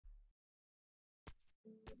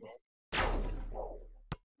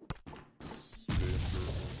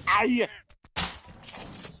Ay!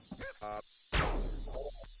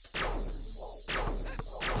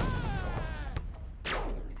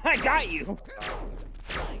 I got you!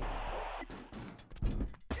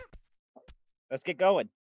 Let's get going.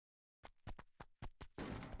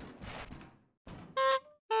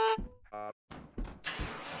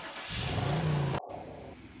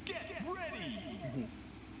 Get ready!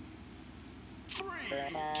 3, 2,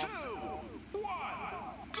 1,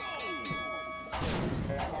 go!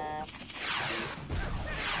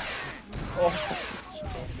 Oh.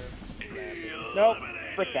 Nope,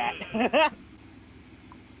 frick that.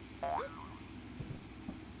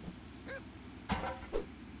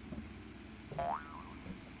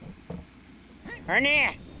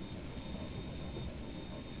 Ernie!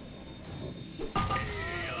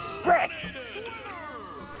 Frick!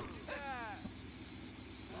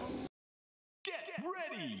 Get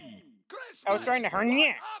ready! I was trying to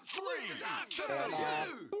hernia. Absolute disaster for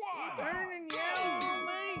you! Burning yellow on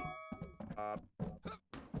me.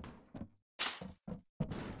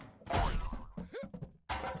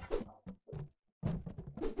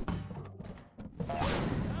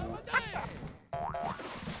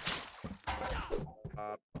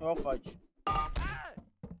 Oh, fudge.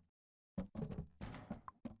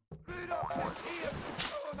 Rudolph's in here.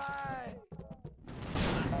 So am I.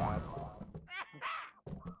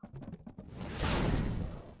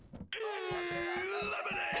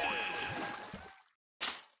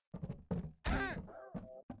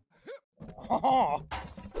 Oh.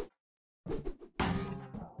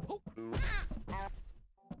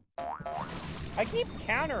 I keep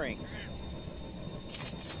countering.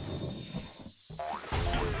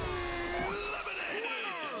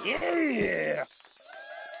 Yeah!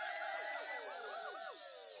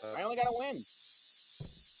 I only gotta win.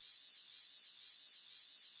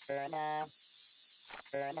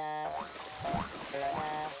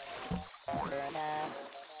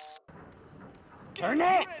 Turn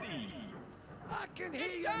it! I can hear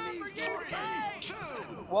your knees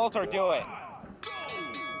going. Walter, do it.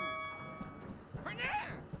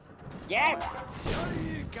 Yes! Sure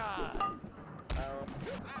you can.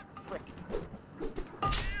 Frick.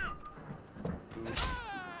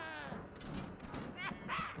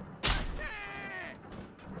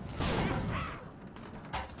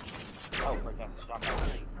 Oh, frick, that's a shot.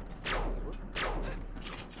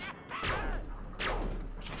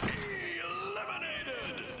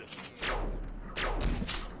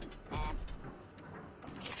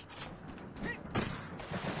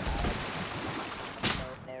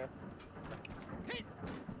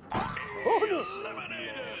 Oh, no.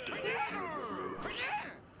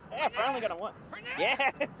 Yeah, finally got a one.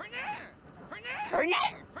 Yes! Hernia!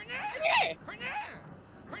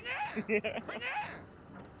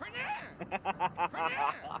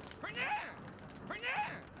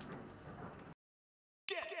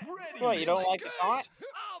 Get ready! What, you don't like the taunt?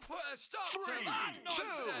 I'll put a stop to 3, that 2,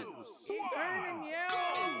 nonsense. 1, Burning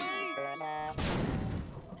yellow on me.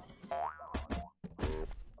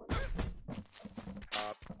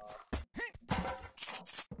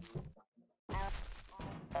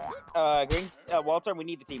 Green, Walter, we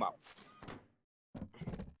need to team up.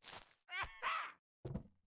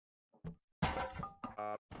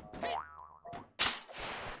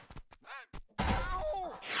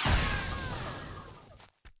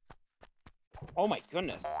 Oh my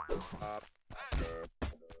goodness.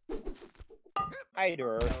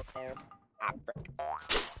 Hider. Ah, frick.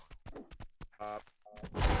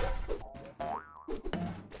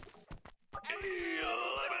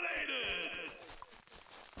 eliminated!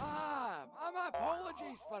 My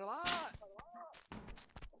apologies for that.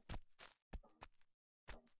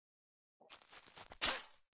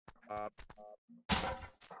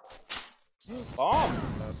 Bomb!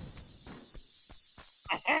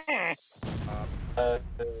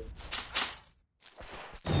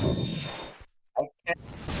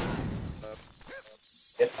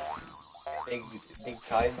 Yes, big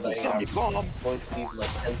time. Like I'm Bomb! going to leave in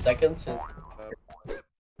like 10 seconds since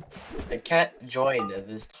I can't join at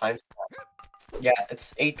this time. Yeah,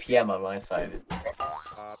 it's 8 p.m. on my side.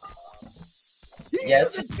 Yeah,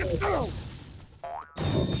 it's just Ooh,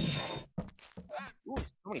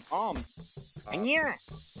 so many bombs. Yeah.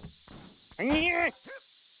 Yeah.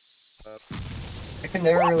 I can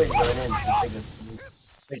never really join in since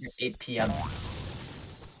like 8 p.m.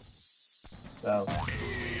 So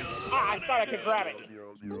Ah, I thought I could grab it.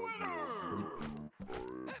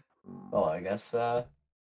 well, I guess Get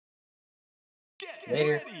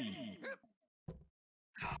later. ready!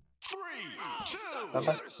 3, Oh, 2, stop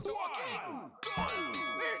Bye-bye. your stalking.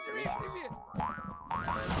 Where's the rest of you?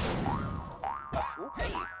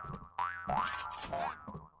 Okay.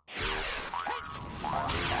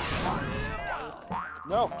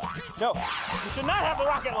 No, no, you should not have the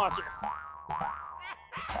rocket launcher.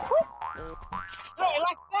 No, I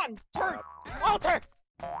locked on. Turn, Walter.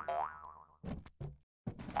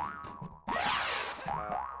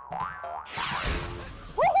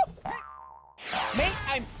 Mate,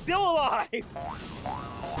 I'm still alive.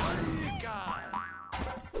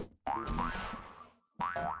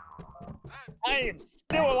 I am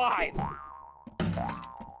still alive.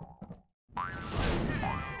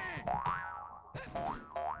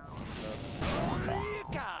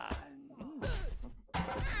 Go.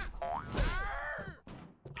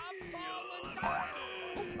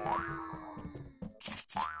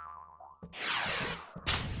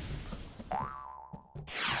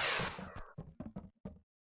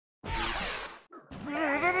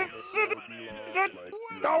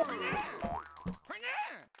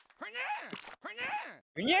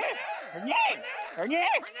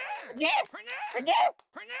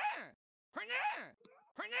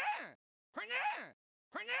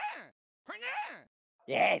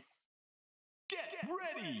 Yes. Get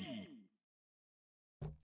ready. 3,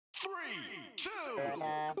 2,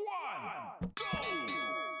 1, go!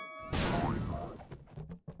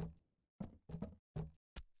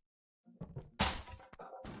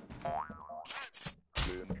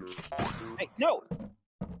 Hey, no.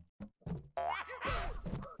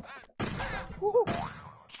 Woo-hoo.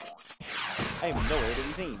 I am nowhere to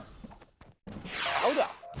be seen. How the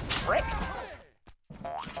frick?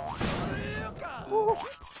 Woo-hoo.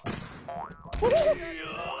 Woo-hoo.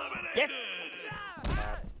 Yes.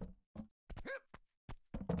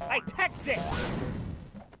 I teched it.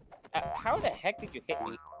 How the heck did you hit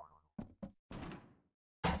me?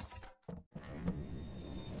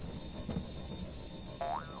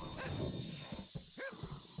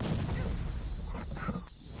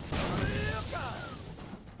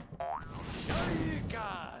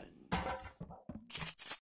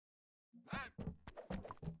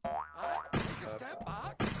 Take a step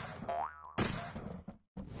back.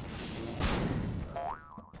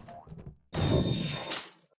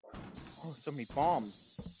 Oh, so many bombs.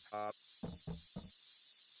 Oh!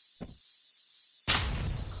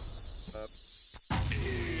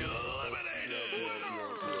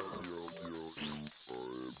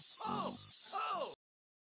 Oh!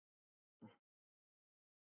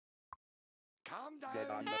 Calm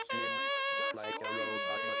down. Just go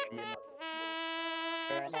easy.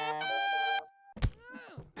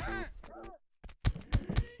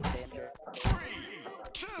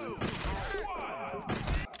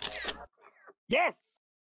 Yes.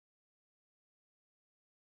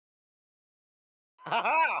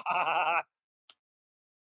 I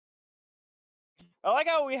like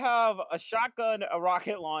how we have a shotgun, a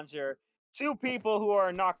rocket launcher, 2 people who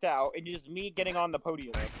are knocked out, and just me getting on the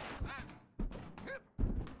podium.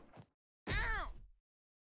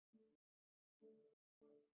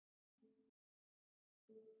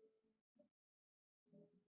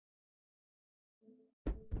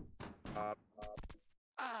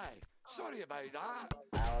 Aye, sorry about that.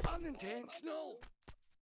 Unintentional.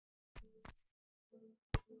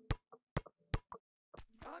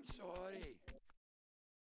 I'm sorry.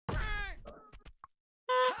 How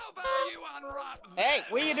about you unwrap Hey, this?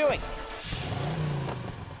 what are you doing?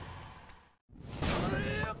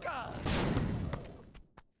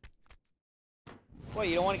 What,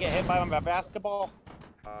 you don't want to get hit by my basketball?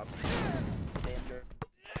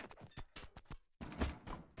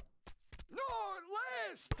 No,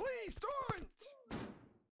 Les, please don't.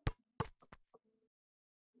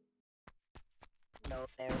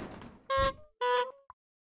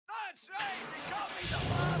 That's right, we got me the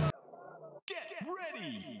father. Get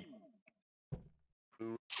ready. 3,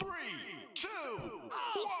 2,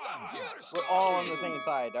 I'll stop 1. your We're all on story. the same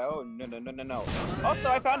side. Oh, no, no, no, no, no. Also,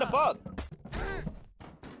 I found a bug.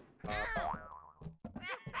 Oh,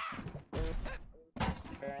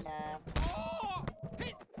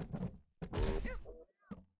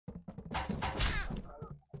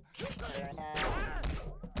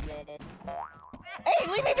 Hey,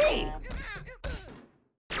 leave me be!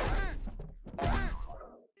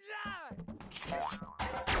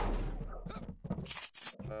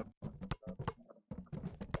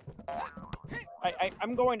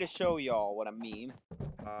 I'm going to show y'all what I mean.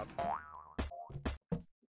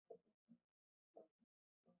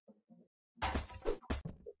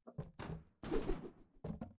 Eliminated.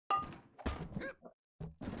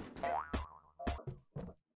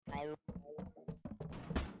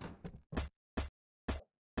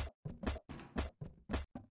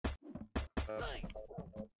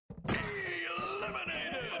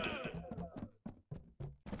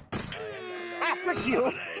 Ah, frick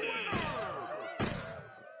you!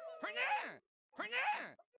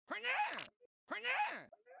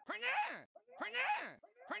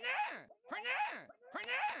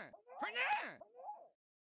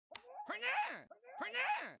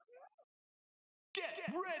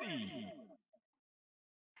 ready.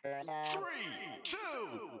 3, 2,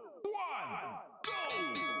 1, go!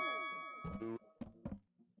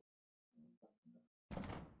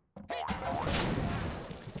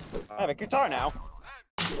 I have a guitar now.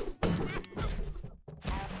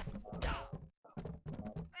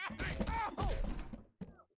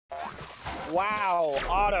 Wow,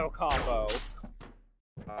 auto combo.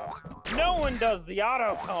 No one does the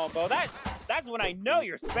auto combo. That's when I know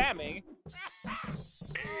you're spamming.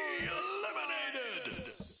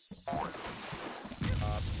 Eliminated.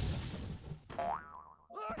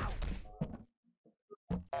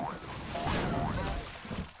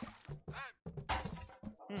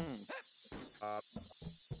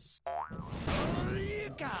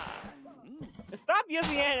 Stop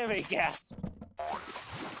using anime gasp.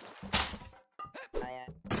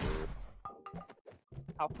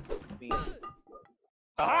 How be?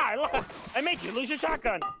 Aha! I made you lose your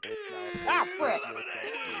shotgun. Ah, frick!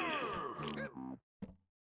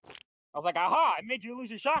 I was like, aha! I made you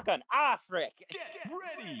lose your shotgun. Ah, frick! Get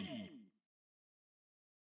ready.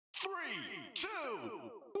 3, 2,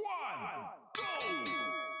 1, go!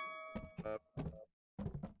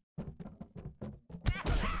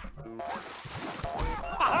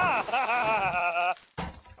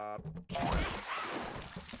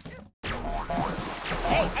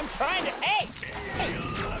 Hey, I'm trying to. Hey! Hey!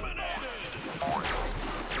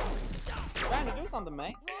 Trying to do something,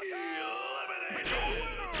 mate.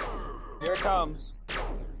 Here it comes.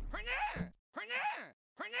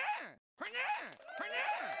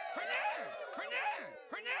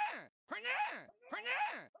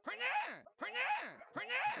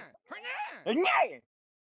 Yeah!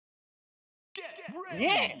 Get ready.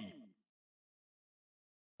 Yeah!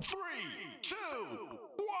 3, 2,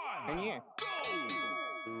 1, Yeah. go!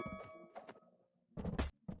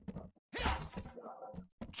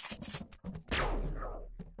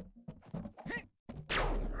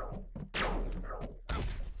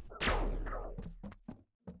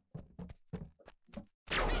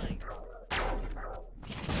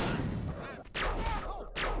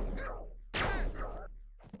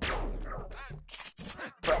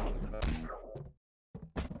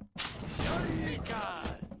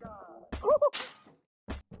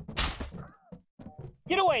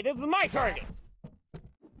 Get away! This is my target!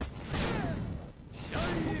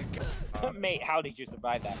 Mate, how did you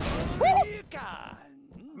survive that?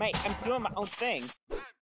 Mate, I'm doing my own thing.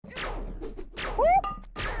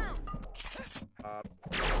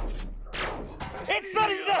 It's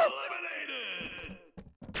sudden death!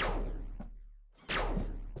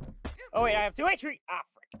 Oh wait, I have 2 HP! Ah,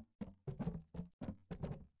 frick.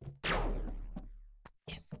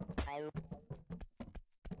 Yes.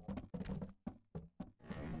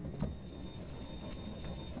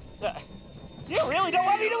 You really don't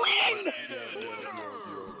want me to win!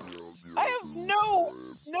 I have no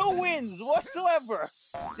wins whatsoever!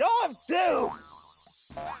 Y'all have 2!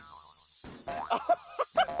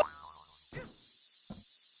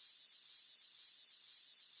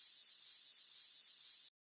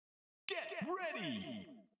 Get ready.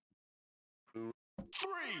 3,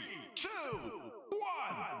 2, 1,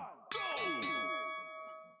 go!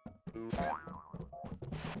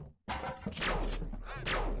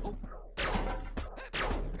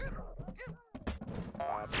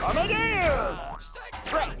 Amadeus!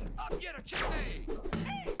 Frick! Up get a chimney!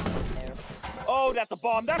 Oh, that's a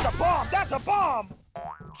bomb! That's a bomb! That's a bomb!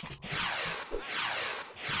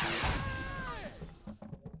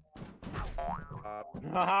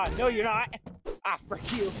 Haha, no you're not! Ah,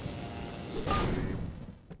 frick you!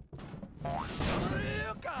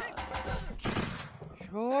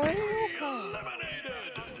 Shoryuken!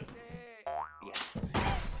 Eliminated. Yes.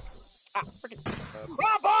 Ah, frickin'.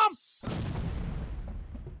 Ah, bomb!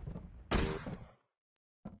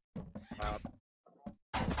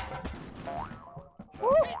 Woo!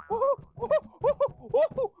 Woohoo! Woohoo!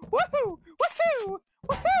 Woohoo! Woohoo!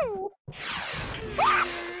 Woohoo! Ah!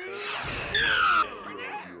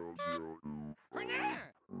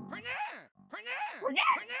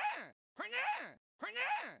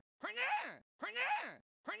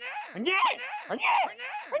 Yeah!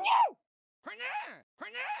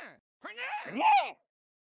 Yeah!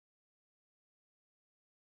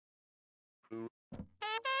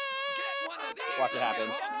 Get one of these! Watch it happen.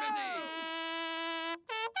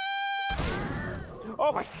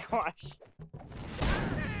 Oh my gosh!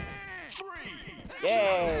 3,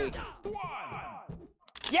 Yay! 1.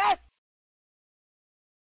 Yes!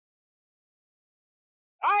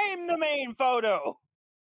 I'm the main photo!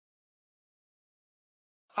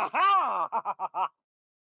 Ha ha!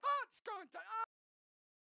 It's going to...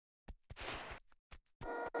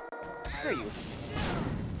 Screw you.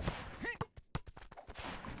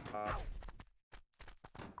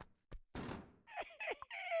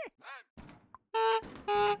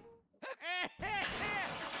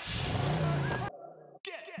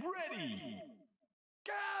 Get ready.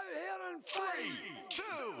 Go out here and fight! 3, 2,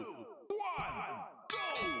 1, go.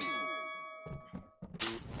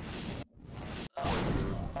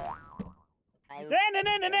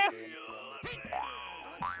 Na-na-na-na-na. I'm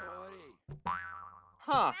sorry.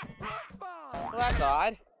 Huh. That's fine. Well, that's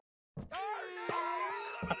odd.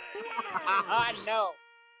 Oh No.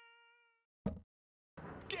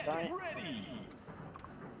 Get Darn it. ready.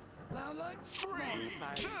 no! Now let's 3,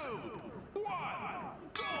 not 2, fight. 1,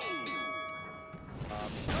 go.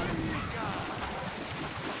 There you go.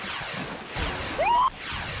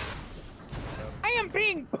 I am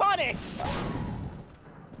being punished.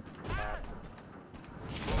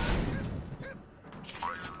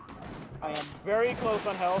 I am very close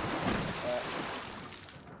on health.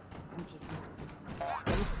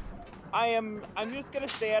 I'm just gonna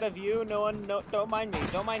stay out of view. No one, no, don't mind me.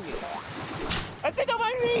 Don't mind me. I said, don't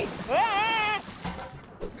mind me. Ah!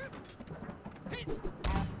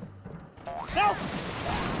 No.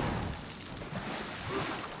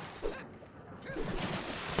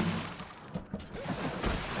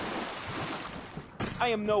 I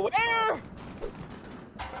am nowhere.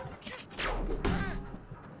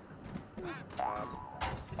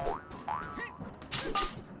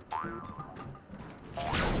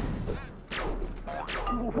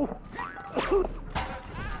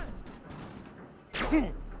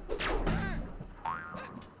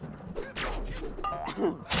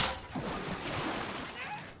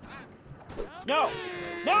 No!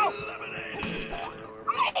 No!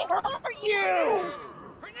 I hurt you!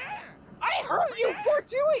 I hurt you for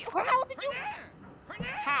doing. How did you?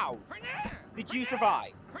 How did you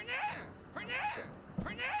survive?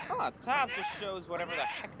 Oh, tab just shows whatever the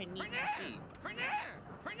heck I need to see.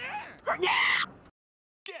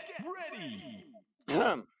 Get ready.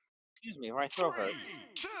 Excuse me, my throat 3, hurts,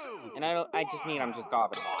 2, and I just need. I'm just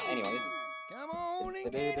coughing a lot. Anyways. Come on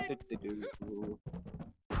and get it.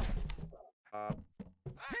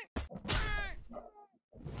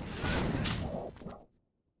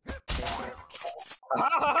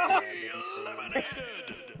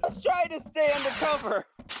 eliminated. Let's try to stay undercover.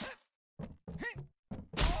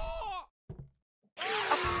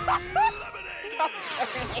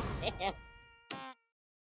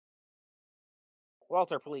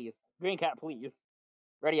 Walter, please. Green cat, please.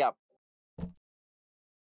 Ready up.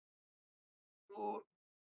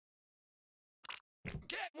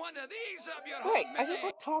 Get one of these up your Wait, I homemade. just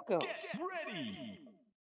like tacos. Get ready.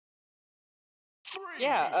 3,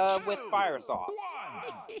 Yeah, 2, with fire sauce.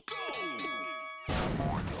 1, go.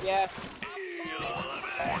 Yes.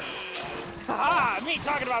 Haha! Me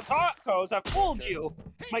talking about tacos, I fooled you,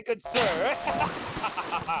 my good sir.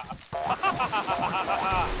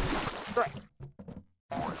 Frick.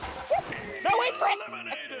 No, wait, frick!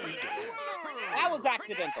 Eliminated. That was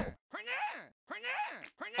accidental.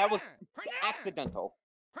 That was accidental.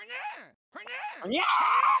 Yeah!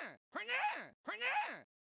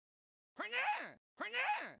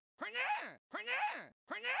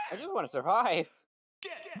 I just want to survive.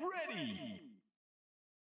 Get ready.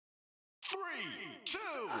 3, 2,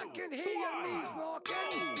 I can hear your knees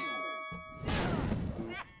knocking.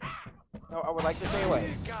 No, I would like to stay There away.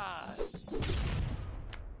 you go.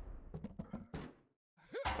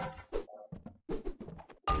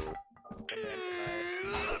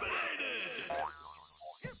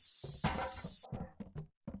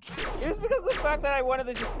 It was because of the fact that I wanted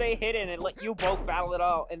to just stay hidden and let you both battle it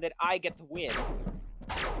out, and then I get to win.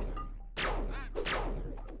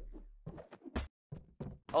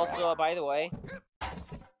 Also, by the way,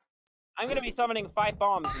 I'm gonna be summoning 5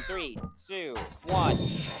 bombs in 3, 2, 1.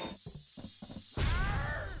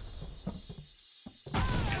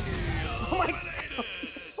 Oh my!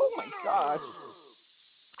 Oh my gosh!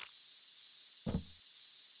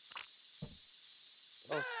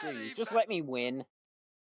 Oh please, just let me win.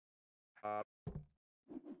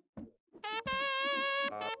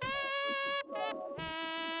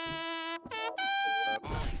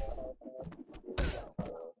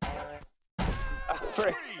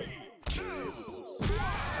 Frick. 3, 2,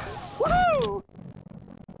 Woohoo!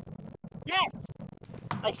 Yes!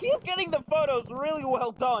 I keep getting the photos really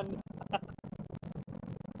well done.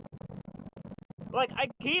 Like I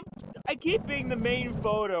keep being the main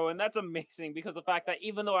photo, and that's amazing because the fact that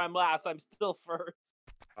even though I'm last, I'm still first.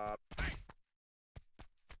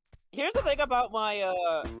 Here's the thing about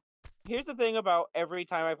here's the thing about every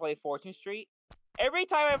time I play Fortune Street. Every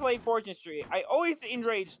time I play Fortune Street, I always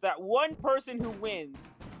enrage that one person who wins,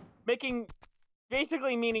 making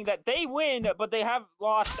basically meaning that they win, but they have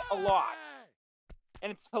lost a lot.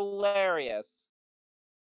 And it's hilarious.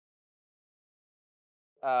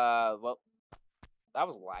 Well, that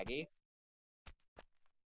was laggy.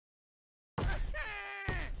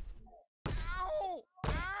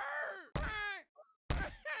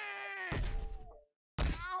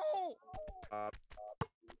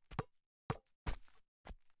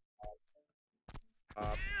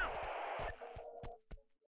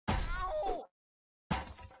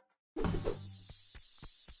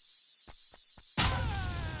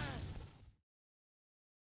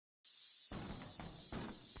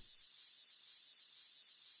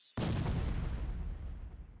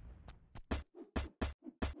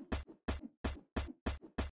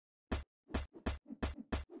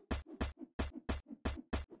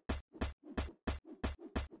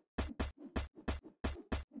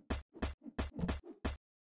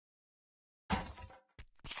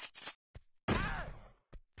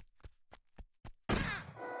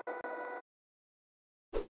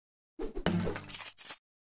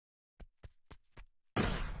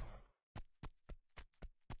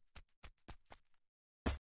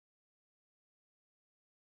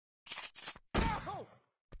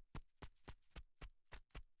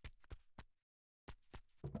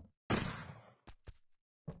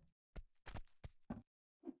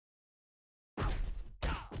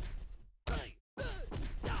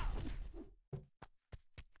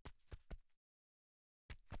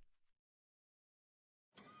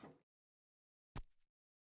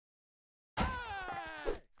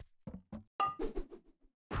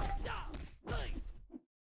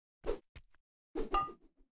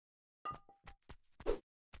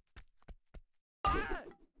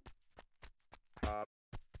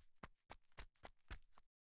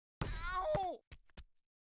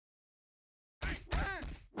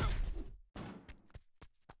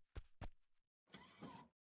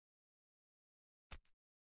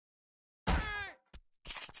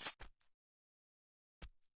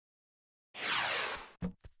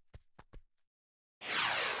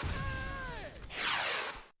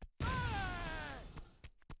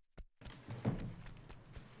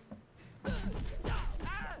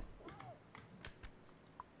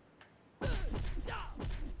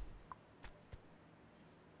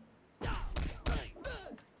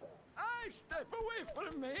 Step away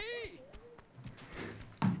from me!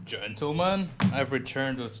 Gentlemen, I've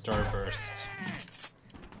returned with Starburst.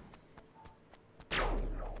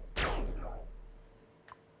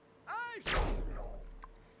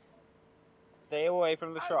 Stay away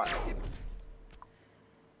from the truck.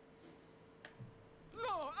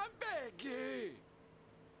 No, I beg you!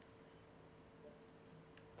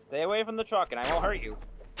 Stay away from the truck and I won't hurt you.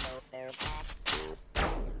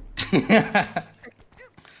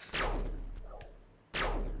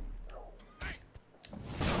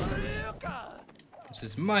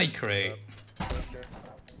 This is my crate.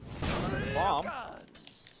 Mom.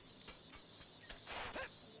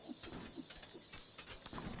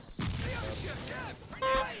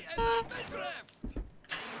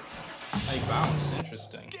 I bounced.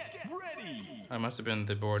 Interesting. Get ready. I must have been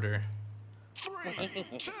the border. 3,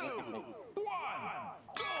 2, 1,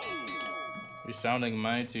 go! You're sounding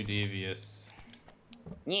mighty devious.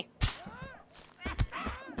 Yeah.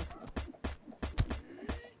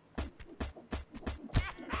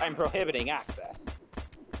 I'm prohibiting access.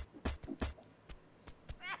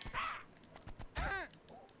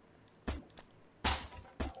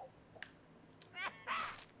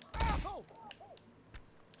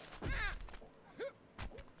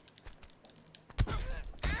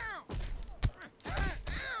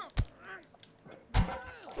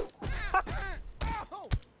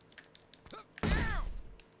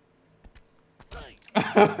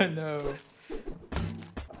 Oh no.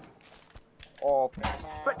 Oh,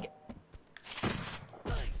 frick it.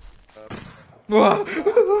 Whoa.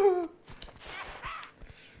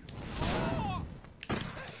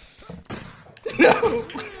 No.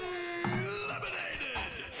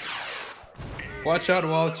 Watch out,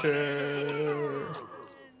 Walter.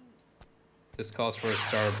 This calls for a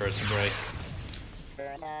Starburst break.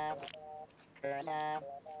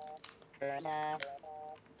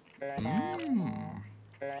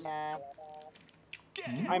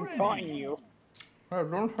 I'm taunting you. Oh,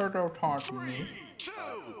 don't hurt or taunt me. 2,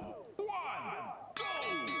 1, go!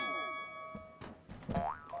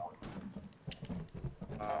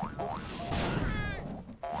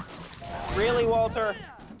 Really, Walter?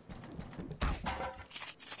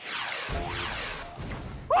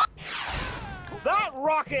 That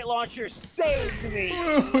rocket launcher saved me!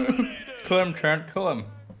 Kill him, Trent, kill him.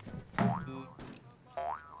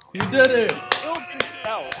 You did it! Killed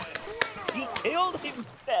himself. He killed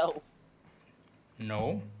himself.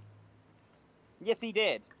 No. Yes, he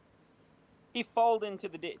did. He fell into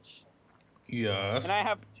the ditch. Yeah. And I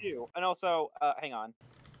have 2. And also, hang on.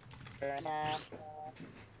 Here now.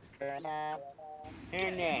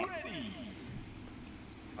 Ready.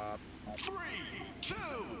 3, 2,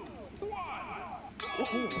 1.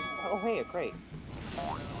 Ooh, oh, hey, great.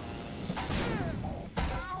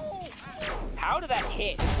 How did that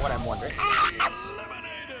hit is what I'm wondering.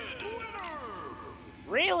 Eliminated. Winner.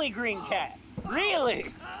 Really, Green Cat?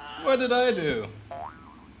 Really? What did I do?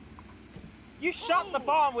 You shot the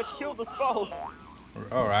bomb which killed us both.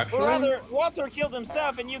 Oh, actually? Or rather, Walter killed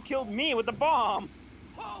himself and you killed me with the bomb.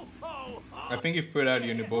 I think he put out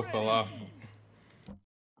you and you both fell off. 3,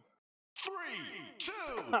 2,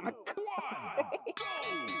 I'm 1. a Go.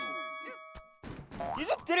 You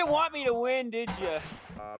just didn't want me to win, did you?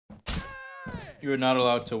 You were not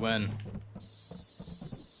allowed to win.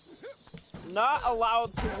 Not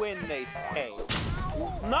allowed to win, they say.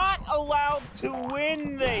 Not allowed to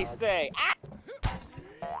win, they say. Ah!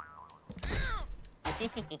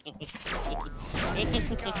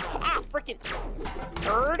 Ah, frickin'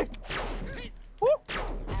 nerd! Woo!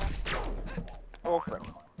 Oh, frick.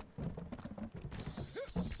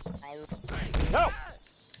 No!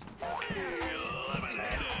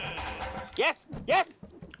 Yes! Yes!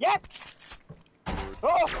 Yes!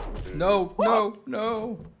 Oh! No, no,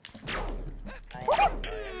 no.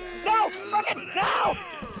 No! Frickin' no!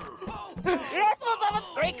 You're not supposed to have a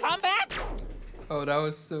great comeback? Oh, that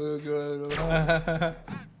was so good.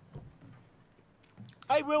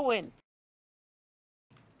 I will win.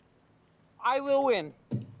 I will win.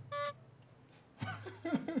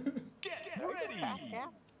 Get ready. Fast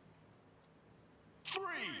gas? 3,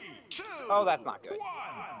 2, Oh, that's not good. 1.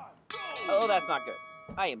 Go. Oh, that's not good.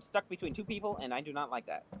 I am stuck between 2 people, and I do not like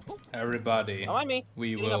that. Everybody, Don't mind me. we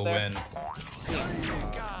Getting will up there. win.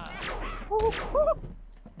 Woo, woo.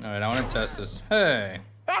 Alright, I want to test this. Hey!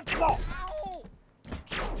 Basketball!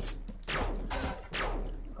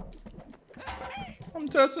 I'm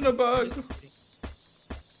testing a bug.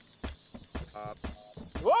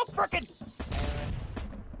 Whoa, frickin'!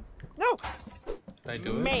 No! Did I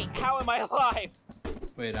do it? Mate, how am I alive?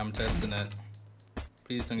 Wait, I'm testing it.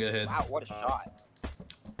 Please don't get hit. Wow, what a shot.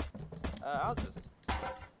 I'll just...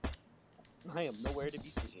 I am nowhere to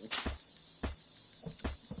be seen.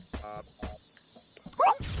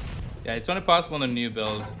 Yeah, it's only possible in the new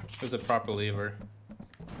build with the proper lever.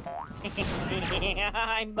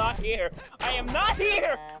 I'm not here. I am not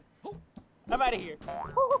here! I'm out of here.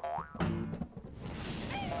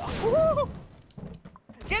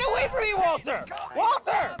 Get away from me, Walter!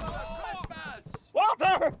 Walter!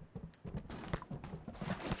 Walter!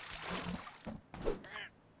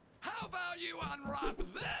 How about you unwrap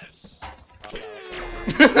this?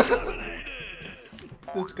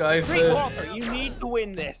 This guy Great, said, Walter, you need to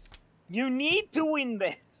win this. You need to win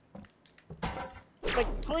this.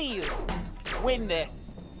 Like, please, win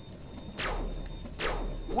this.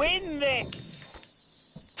 Win this!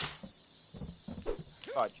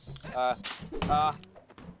 Fudge.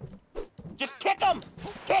 Just kick him!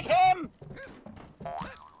 Kick him!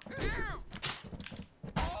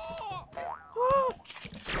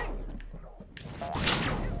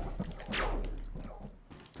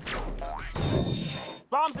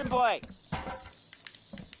 Bombs in play!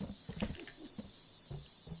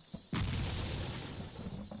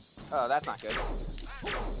 Oh, that's not good.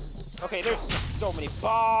 Okay, there's so many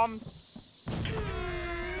bombs.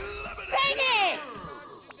 Dang it!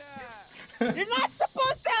 You're not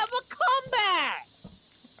supposed to have a comeback!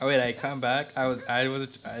 oh wait, I come back? I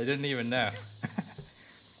didn't even know.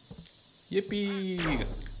 Yippee!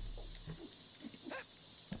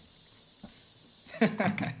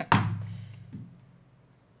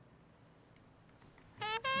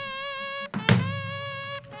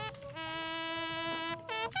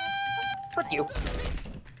 Frick you.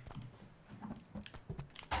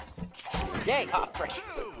 Yay, ah, frick.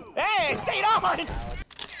 Hey, stayed on!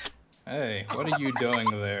 Hey, what are you doing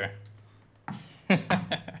there?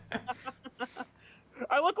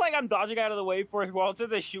 I look like I'm dodging out of the way for Walter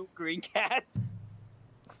to shoot green cats.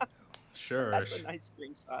 Sure. That's a nice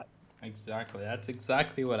screenshot. Exactly. That's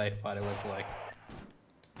exactly what I thought it looked like.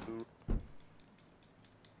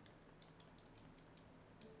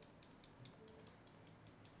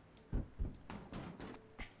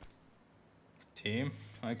 Team?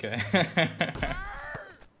 Okay.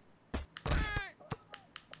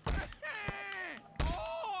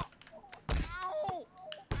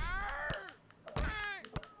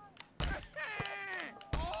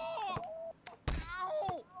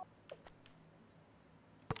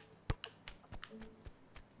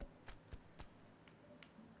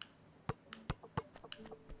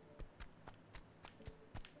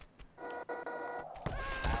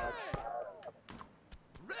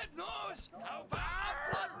 nose? How about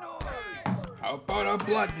a blood nose? How about a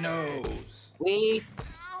blood nose? We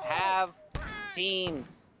have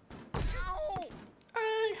teams.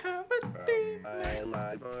 I have a team.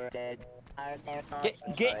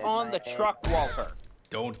 Get on the truck, Walter.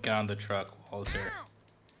 Don't get on the truck, Walter.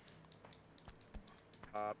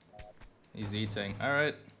 He's eating.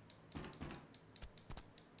 Alright.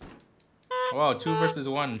 Wow, 2 versus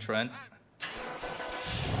 1, Trent.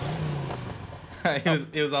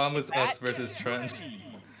 it was almost us versus Trent.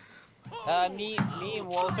 Me and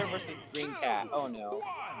Walter versus Green Cat. Oh no.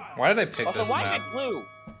 Why did I pick Also, this why map? am I blue?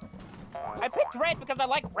 I picked red because I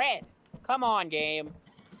like red. Come on, game.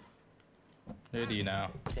 Who do you know?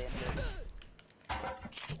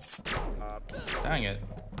 Dang it.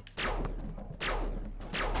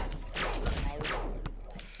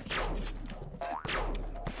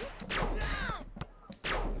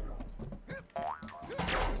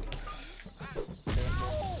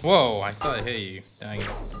 Whoa, I saw it hit you. Dang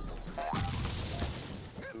it.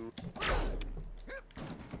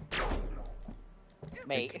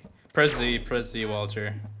 Mate. Press Z,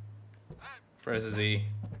 Walter. Press Z.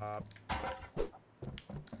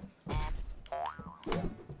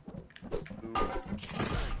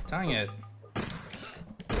 Dang it.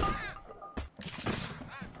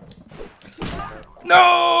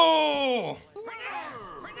 No!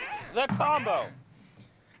 The combo.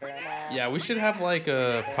 Yeah, we should have like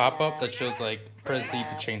a pop-up that shows like press Z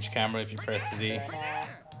to change camera if you press Z.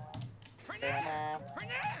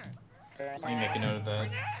 Let me make a note of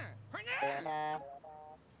that.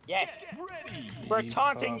 Yes. We're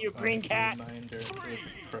taunting you, Green Cat.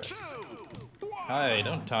 Hi,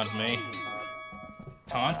 don't taunt me.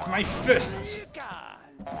 Taunt my fist!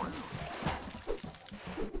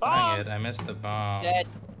 Dang it, I missed the bomb. Dead.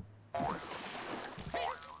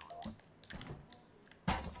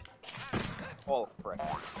 Oh, frick.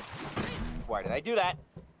 Why did I do that?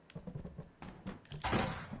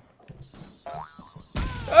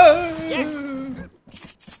 Yes.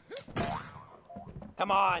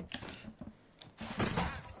 Come on.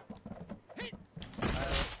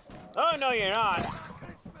 Oh, no, you're not.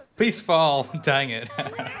 Please fall. Dang it.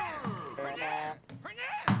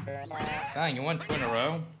 Dang, you won 2 in a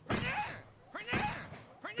row?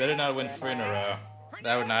 Better not win 3 in a row.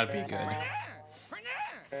 That would not be good.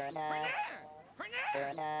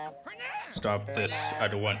 Stop this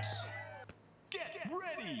at once. Get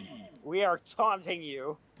ready. We are taunting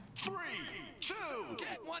you. 3, 2,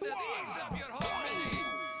 Get one of these up your hole.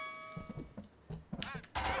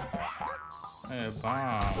 Hey, Oh,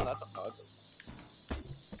 bomb. that's a bug.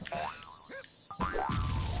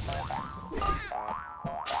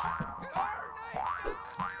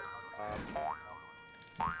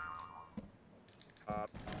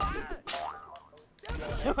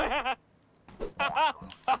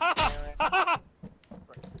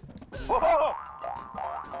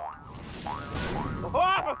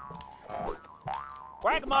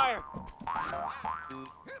 Quagmire!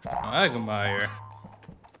 Quagmire.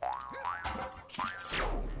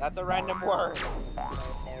 That's a random word.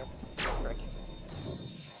 Frick.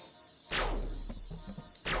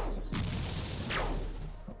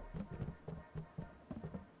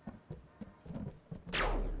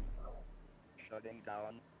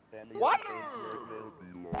 What?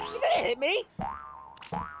 You didn't hit me!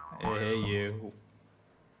 Hey, you.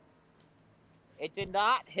 It did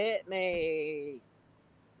not hit me.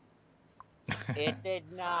 It did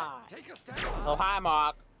not. Take a step. Oh, hi,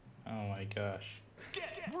 Mark. Oh my gosh.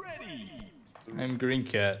 get ready. I'm Green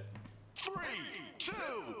Cat. 3, 2,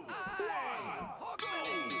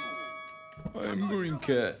 I'm Green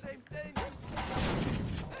Cat.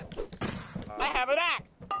 I have an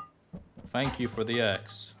axe. Thank you for the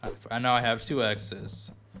X. I now I have 2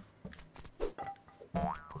 X's.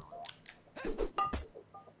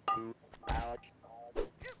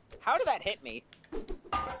 How did that hit me?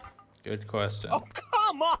 Good question. Oh,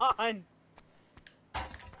 come on!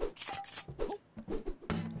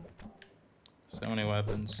 So many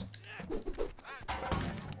weapons.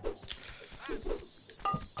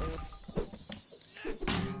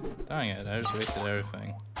 Dang it, I just wasted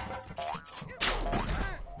everything.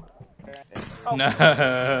 Oh. No.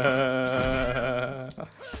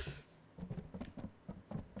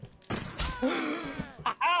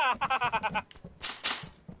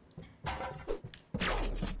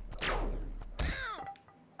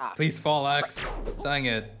 Please fall, X. Dang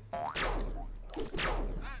it.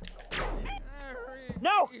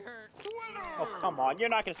 No! Oh, come on. You're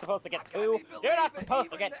not supposed to get 2. You're not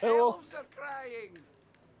supposed to get 2.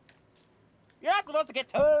 You're not supposed to get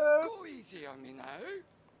 2. Go easy on me now.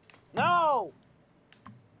 No!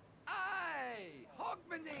 Aye,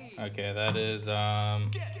 Hogmanay. Okay, that is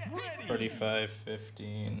 35,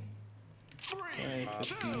 15.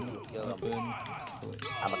 15 weapon.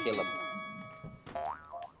 I'ma kill him.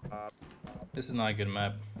 This is not a good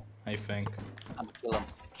map, I think. I'ma kill him.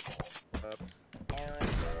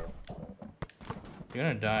 You're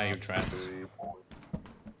gonna die, you traps.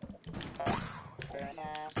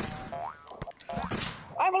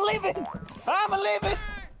 I'm leaving! I'm leaving!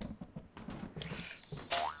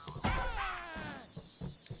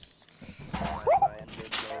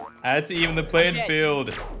 I had to even the playing field.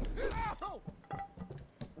 Is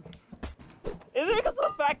it because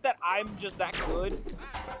of the fact that I'm just that good?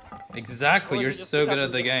 Exactly, Or you're is it just so because good of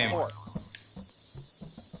at the game. sport?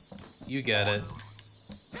 You get it.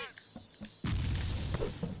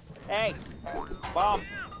 Hey! Bomb!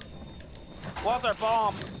 Walter,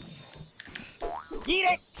 bomb! Eat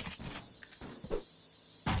it!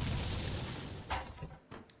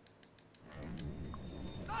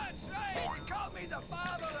 That's right! You caught me the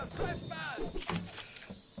father of trespass!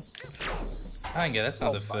 I get that's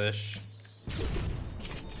not the fish.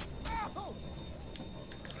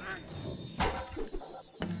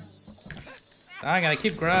 I gotta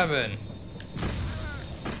keep grabbing.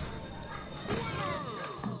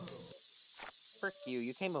 Frick you!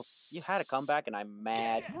 You had a comeback, and I'm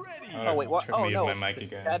mad. Oh, Wait, what? took Oh me no, my it's mic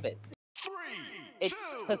to again. 7. It's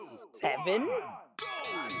to 7?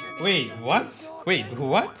 Wait, what? Wait,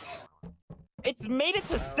 what? It's made it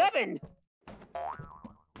to 7!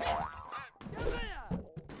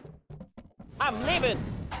 I'm leaving!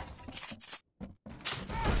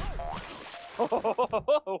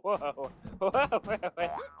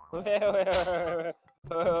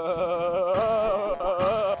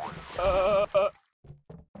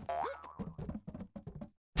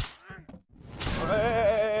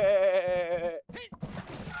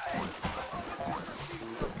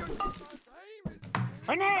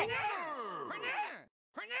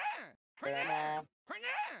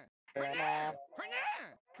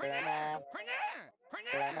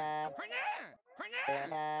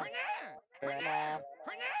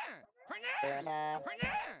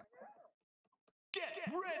 Get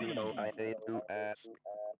ready. You know I hate to ask,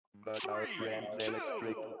 but our friend's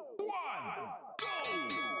electric. 1,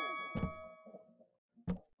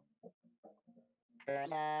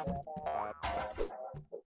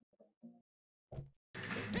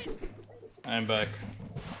 I'm back.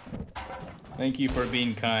 Thank you for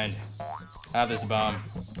being kind. Have this bomb.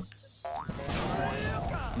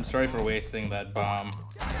 I'm sorry for wasting that bomb.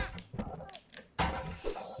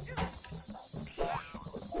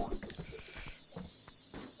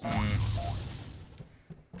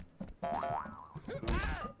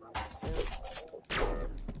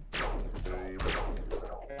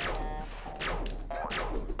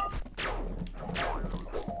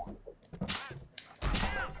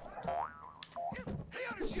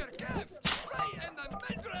 Here's your gift! Right in the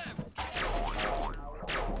midriff!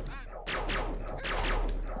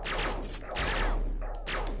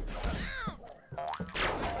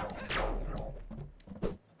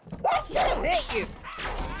 That should have hit you!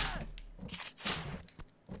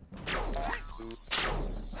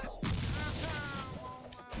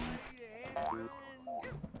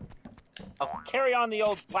 I'll carry on the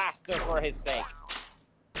old blaster for his sake.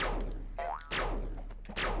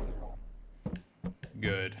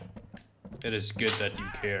 Good. It is good that you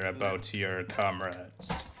care about your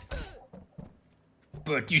comrades.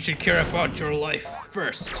 But you should care about your life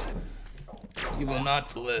first. You will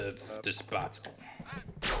not live this battle.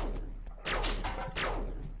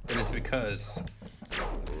 It is because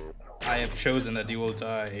I have chosen that you will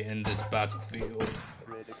die in this battlefield.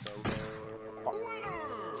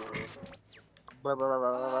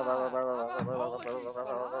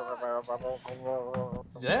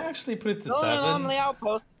 Did I actually put it to Going on 7? the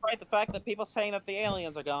outpost, despite the fact that people saying that the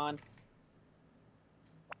aliens are gone.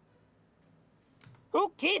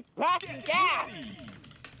 Who keeps passing gas?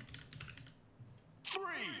 3,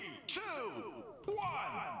 2, 1,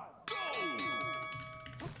 go!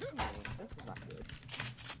 This is not good.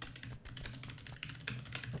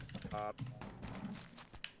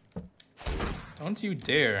 Don't you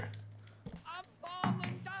dare. I'm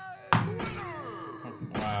falling down!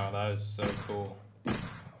 Wow, that was so cool.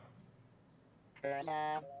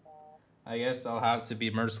 I guess I'll have to be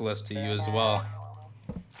merciless to you as well.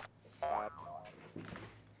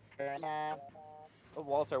 Oh,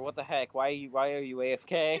 Walter, what the heck? Why are you AFK?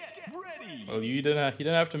 Get ready. Well, you didn't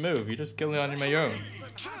have to move. You just killed me on your own.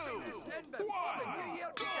 Happiness in before the new year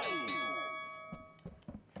begins!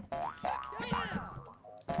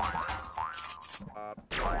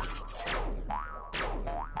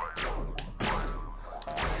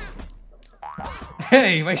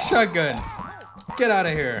 Hey, my shotgun! Get out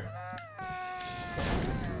of here!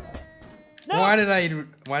 No! Why did I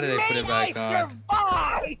put it back I on?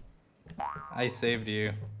 survived! I saved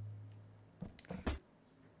you.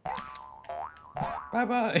 Bye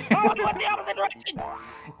bye. Oh, I went the opposite direction!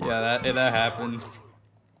 Yeah, that happens.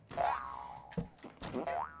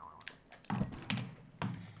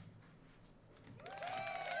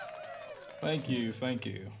 Thank you, thank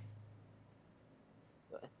you.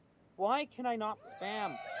 Why can I not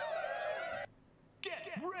spam?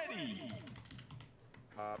 Get ready.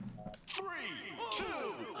 3, 2,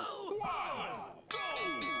 1, go!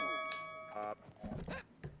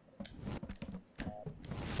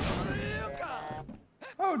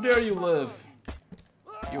 How dare you live?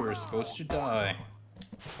 You were supposed to die.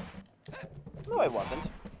 No, I wasn't.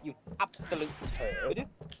 You absolute turd.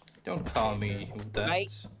 Don't call me that.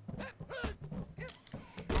 Right.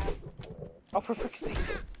 Oh, for frick's sake.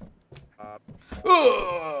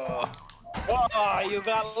 Ugh! Oh, you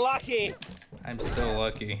got lucky! I'm so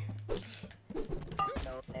lucky.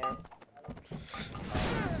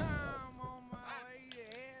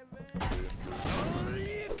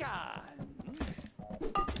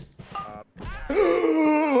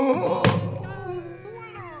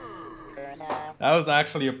 That was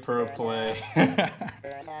actually a pro play.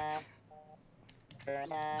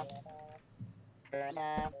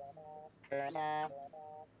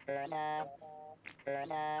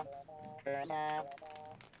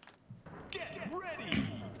 Get ready.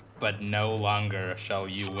 But no longer shall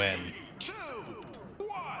you win. 2,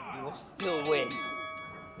 1. You will still win.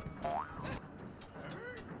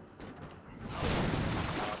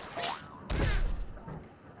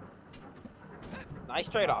 Nice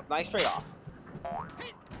trade-off, nice trade-off.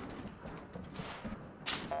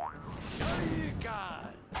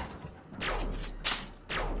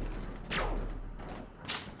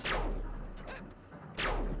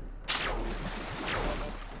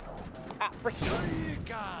 Ah, frick you.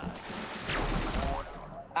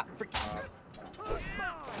 Ah, frick you.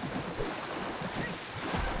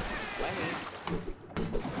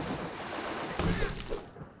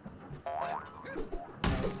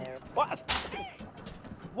 What?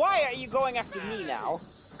 Why are you going after me now?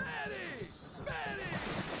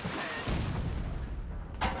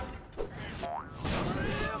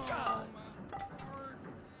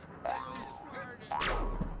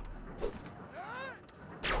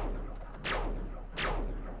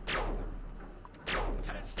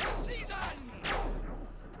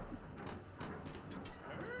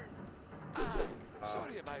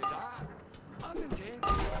 Sorry about that.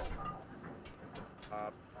 Unintentional.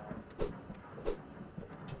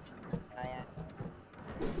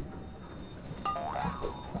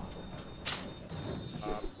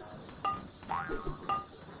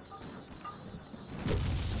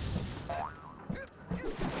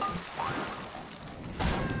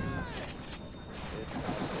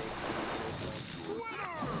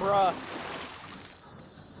 Bruh.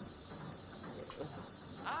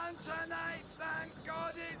 And tonight, thank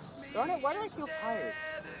God it's me. Darn it, why do I feel tired?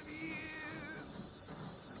 instead of you.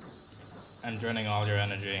 I'm draining all your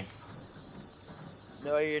energy.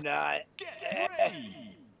 No, you're not. Get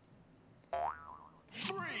ready. 3,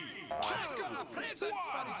 2, I've got a present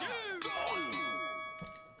for you.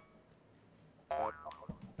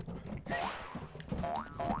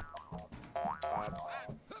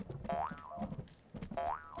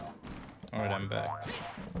 Alright, I'm back.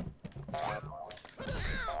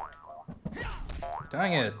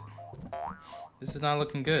 Dang it! This is not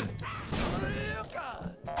looking good.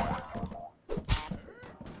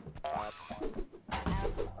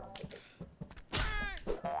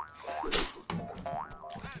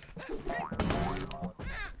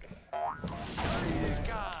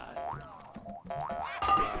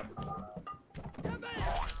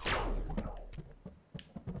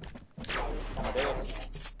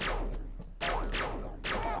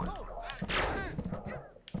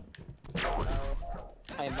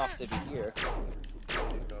 I am not to be here.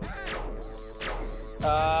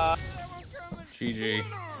 GG.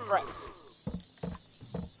 Right.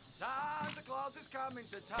 Santa Claus is coming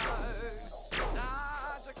to town.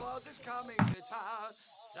 Santa Claus is coming to town.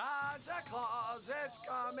 Santa Claus is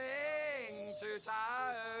coming to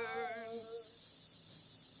town.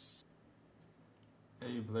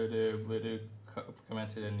 Hey, Bluetooth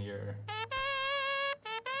commented in your...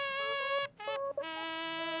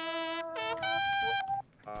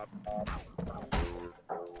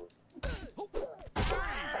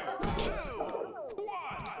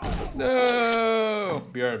 No!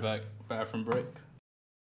 Be right back. Bathroom break.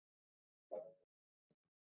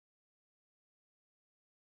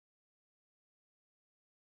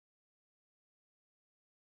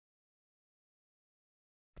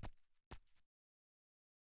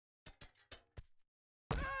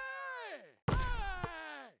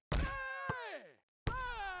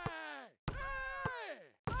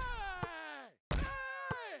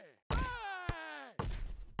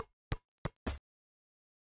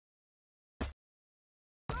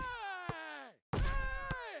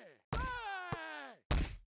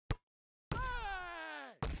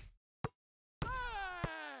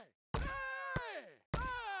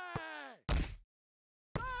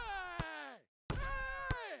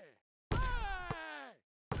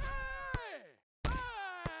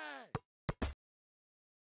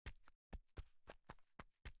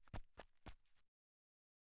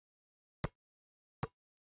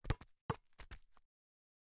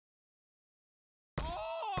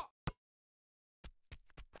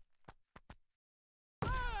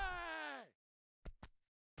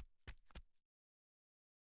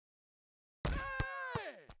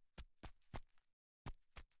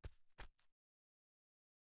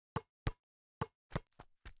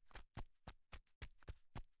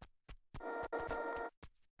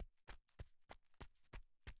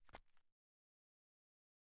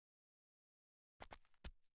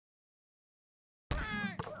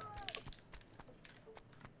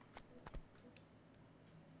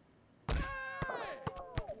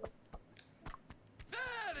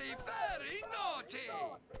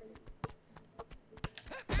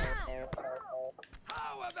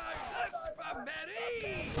 How about this for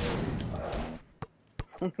Mary?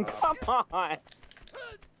 Come on.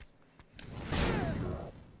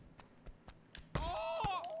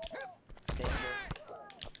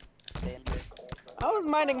 I was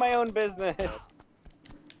minding my own business.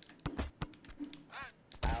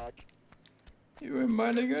 You ain't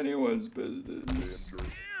minding anyone's business.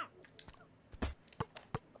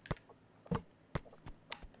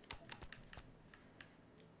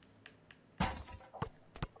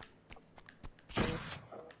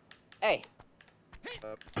 Hey.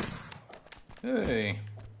 Hey.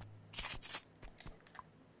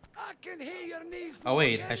 I can hear your knees. Oh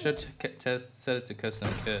wait, I should set it to custom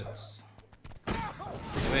kits.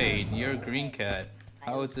 Wait, you're a green cat.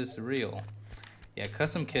 How is this real? Yeah,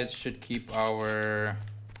 custom kits should keep our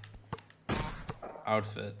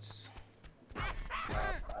outfits.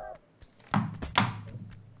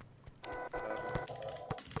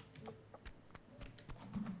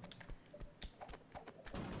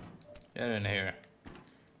 Get in here.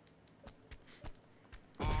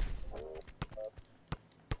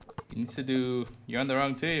 You need to do. You're on the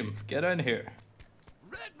wrong team. Get in here.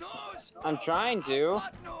 Red nose. I'm trying to.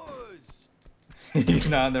 Hot nose. He's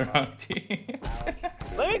not on the wrong team.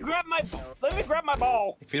 Let me grab my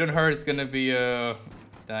ball. If you don't hurt, it's gonna be dang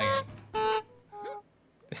it.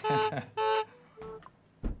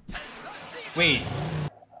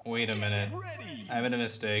 Wait a minute. I made a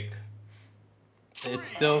mistake. It's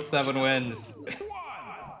still 7 wins. You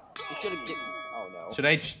should have. Oh no. Should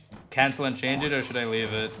I cancel and change it, or should I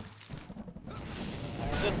leave it?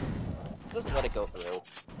 Just let it go through.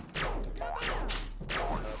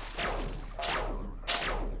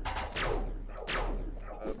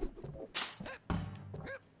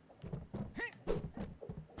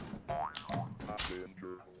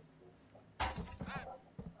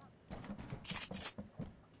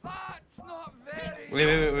 That's not very.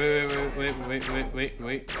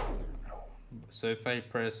 Wait. So if I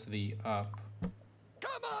press the up,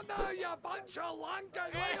 Come on now, you bunch of lanky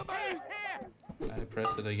layabouts. I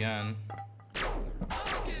press it again,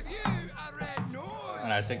 I'll give you a red nose.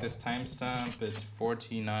 and I take this timestamp, it's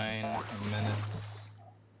 49 minutes.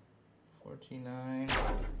 49.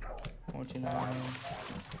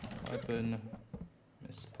 Weapon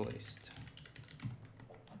misplaced.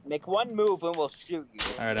 Make one move and we'll shoot you.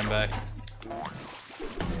 Alright, I'm back.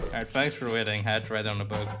 Alright, thanks for waiting. I had to write down the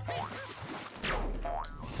book.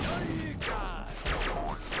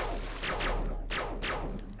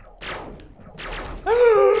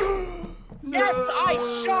 Yes,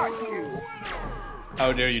 I shot you!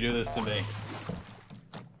 How dare you do this to me?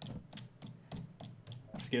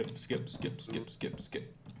 Skip.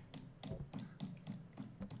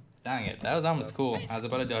 Dang it, that was almost cool. I was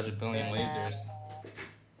about to dodge a billion lasers.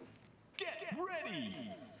 Get ready.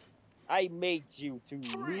 I made you to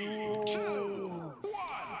lose.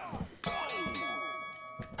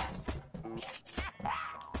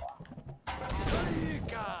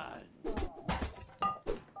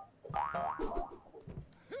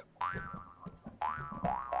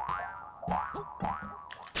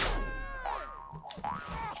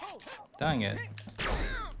 Dang it.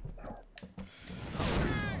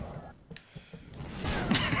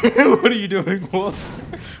 What are you doing, Walter?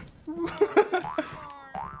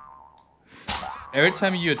 Every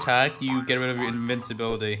time you attack, you get rid of your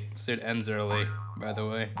invincibility, so it ends early, by the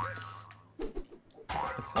way.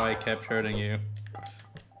 That's how I kept hurting you.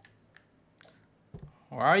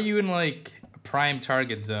 Or are you in, like, a prime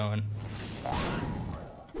target zone?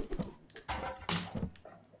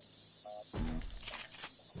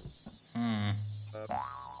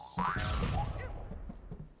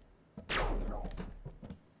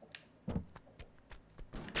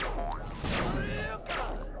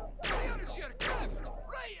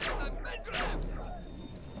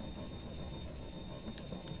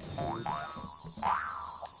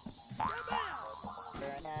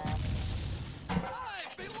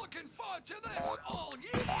 I've been looking forward to this all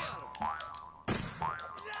year.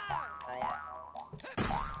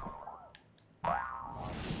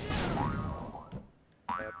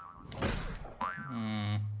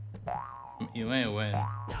 You may win.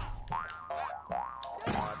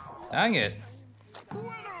 Dang it.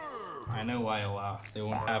 I know why I lost. It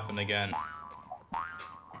won't happen again.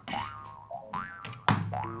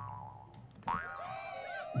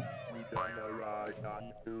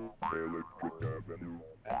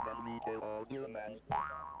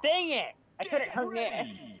 Dang it! I couldn't hurt it.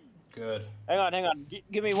 Good. Hang on.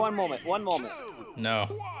 Give me one moment. No.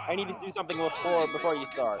 I need to do something before you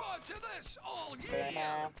start.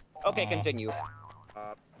 Okay, continue.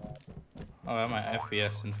 Oh, I have my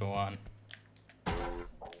FPS info on.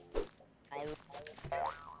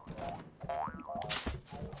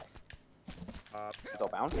 Still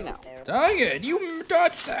bouncing now. Dang it! You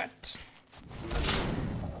dodged that.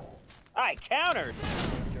 I countered.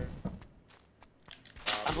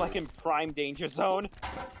 I'm like in prime danger zone.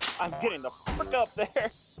 I'm getting the frick up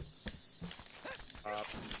there.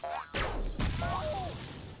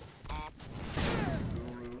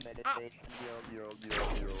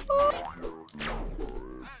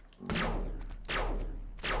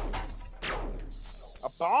 A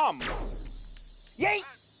bomb. Yay!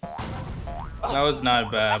 That was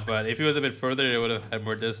not bad, but if he was a bit further, it would have had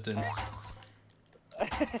more distance.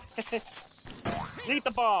 Eat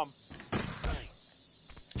the bomb.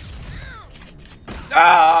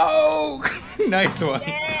 Oh! Nice one.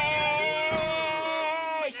 Yay!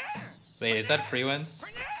 Wait, is that free wins?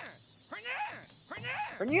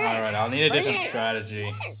 Yeah. Alright, I'll need a different strategy.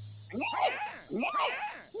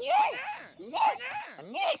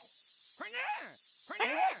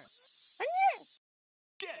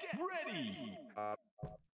 Get ready.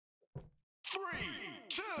 3,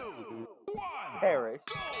 2, 1. Perish.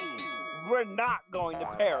 We're not going to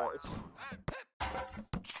perish.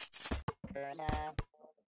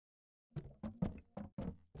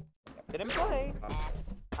 Kept it in play.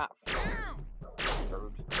 Ah,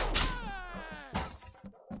 bird.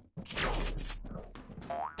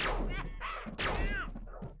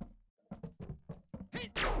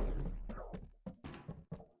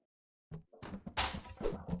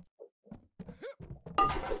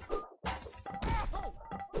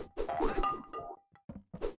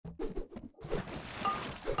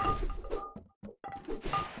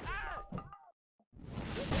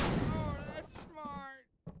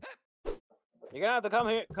 You're gonna have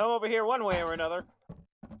to come over here one way or another.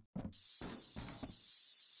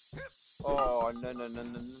 Oh no no no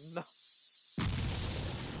no no no!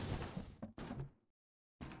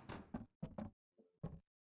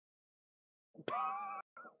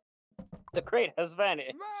 The crate has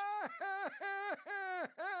vanished.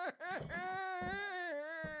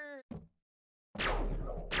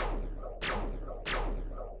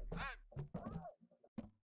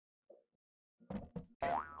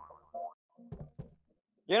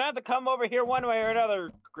 You're gonna have to come over here one way or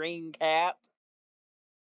another, green cat.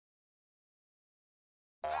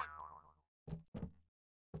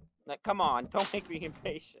 Now, come on, don't make me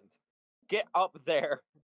impatient. Get up there.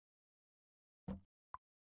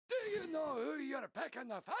 Do you know who you're picking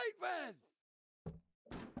the fight with?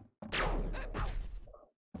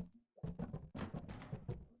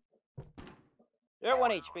 You're at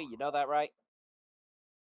 1 HP, you know that, right?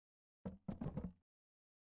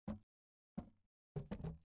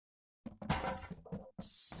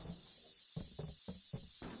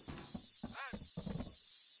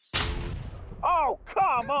 Oh,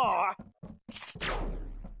 come on!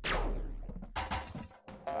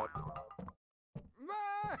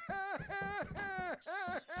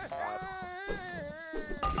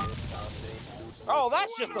 Oh,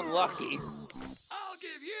 that's just unlucky. I'll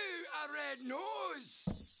give you a red nose.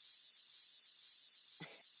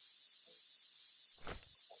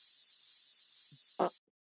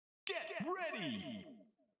 Get ready.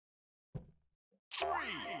 3,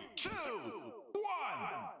 2, 1.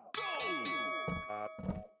 Go.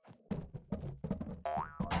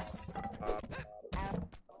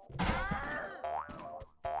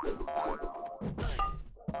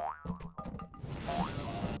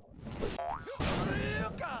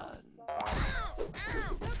 Real gun.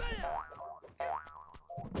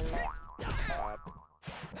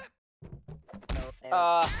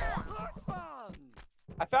 Lots fun.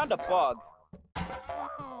 I found a bug.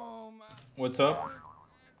 Oh man, What's up?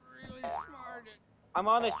 really smarted. I'm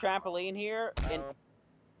on this trampoline here, and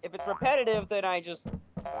if it's repetitive, then I just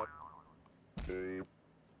do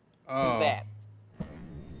Oh, that.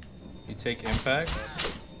 you take impact?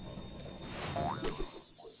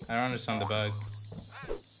 I don't understand the bug.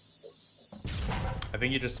 I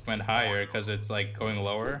think you just went higher because it's like going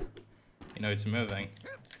lower. You know, it's moving.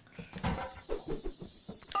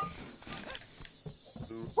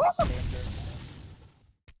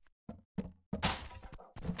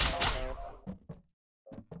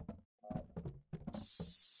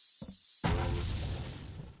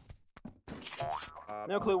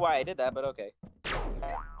 No clue why I did that, but okay.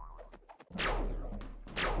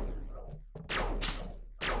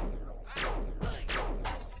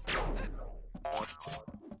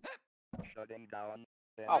 Shutting down.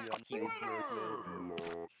 Oh, fuck you.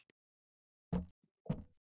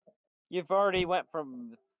 You've already went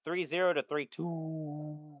from 3-0 to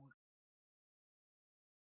 3-2.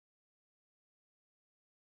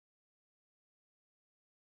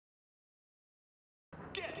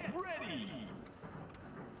 Get ready.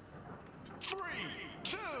 3,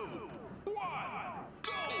 2, 1.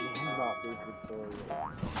 not be victorious.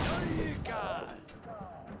 Eureka!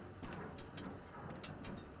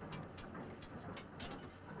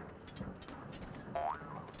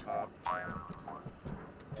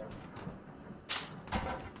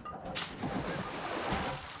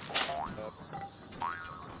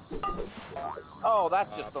 Oh,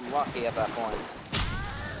 that's just unlucky at that point.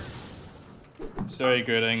 Sorry,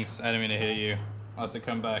 Greetings. I didn't mean to hit you. I'll also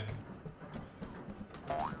come back.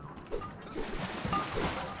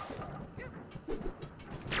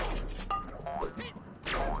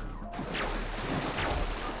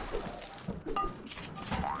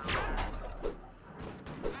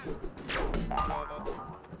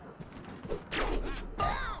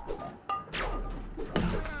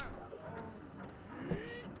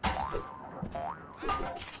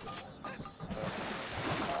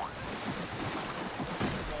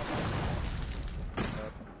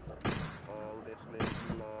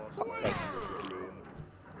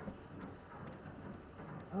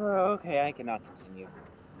 Oh, okay, I cannot continue.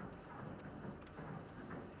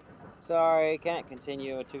 Sorry, can't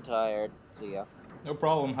continue. Too tired. See ya. No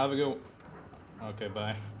problem. Have a go. Okay,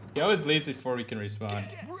 bye. He always leaves before we can respawn.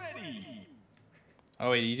 Ready.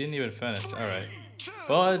 Oh wait, you didn't even finish. All right.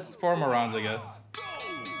 Well, it's 4 more rounds, I guess.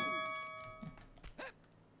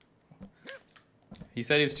 He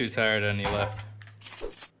said he was too tired and he left.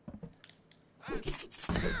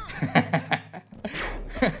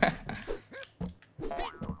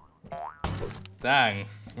 Dang,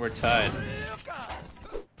 we're tied.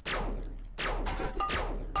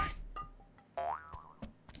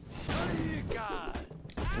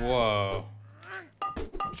 Whoa.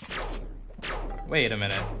 Wait a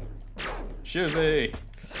minute. Should be.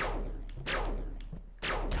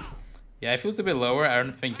 Yeah, if he was a bit lower, I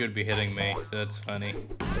don't think he would be hitting me, so that's funny.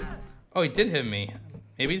 Oh, he did hit me.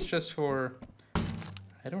 Maybe it's just for...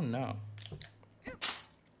 I don't know.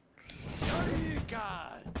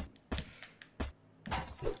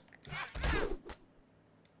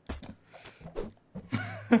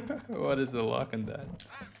 What is the lock on that?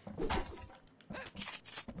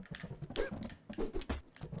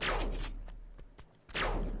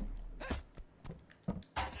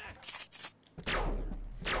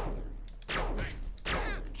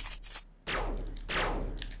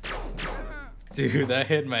 Dude, that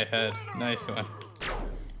hit my head. Nice one.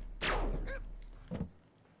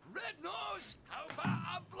 Red nose? How about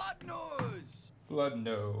a blood nose? Blood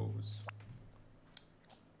nose.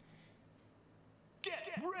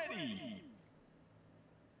 Get ready.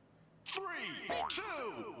 3, 2,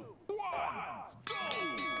 1, go.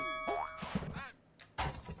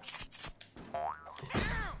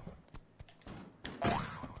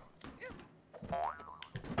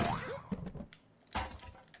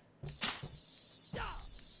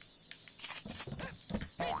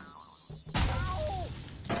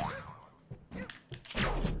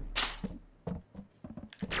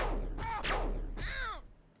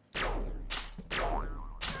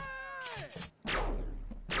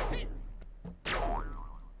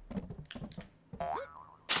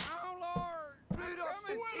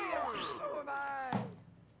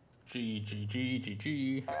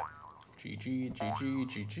 GG.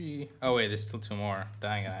 GG. Oh wait, there's still 2 more.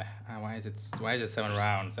 Dang it. Why is it 7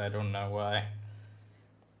 rounds? I don't know why.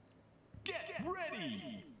 Get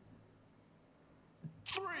ready.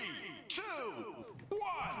 3, 2, 1.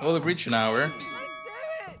 Well, we've reached an hour. Let's do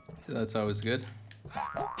it! So that's always good.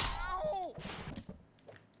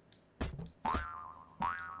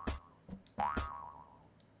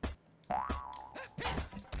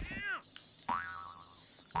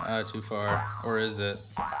 Too far. Or is it?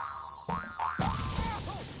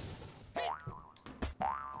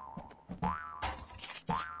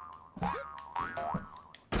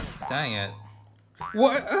 Dang it.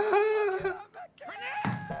 What?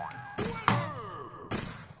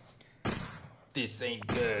 This ain't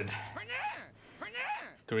good.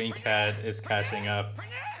 Green Cat is catching up,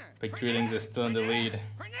 but Greetings is still in the lead.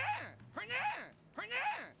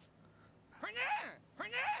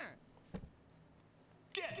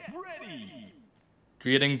 Get ready.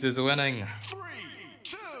 Greetings is winning. 3,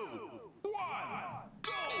 2, 1,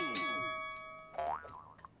 go.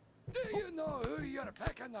 Do you know who you're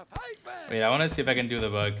picking the fight with? Wait, I want to see if I can do the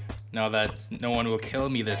bug. Now that no one will kill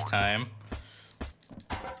me this time.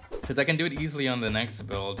 Because I can do it easily on the next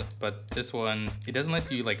build, but this one, it doesn't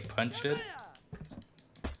let you like punch it.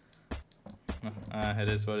 It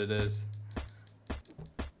is what it is.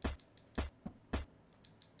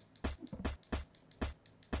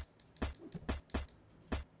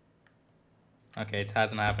 Okay, it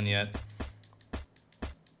hasn't happened yet.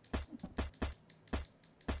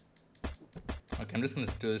 Okay, I'm just gonna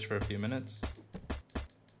do this for a few minutes.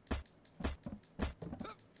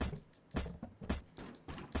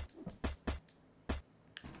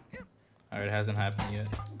 Or it hasn't happened yet.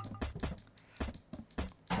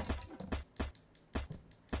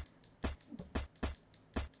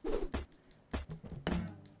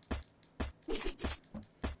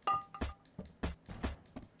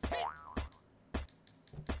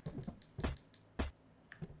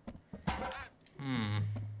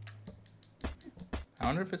 I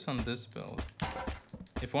wonder if it's on this build.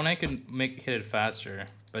 If only I could hit it faster,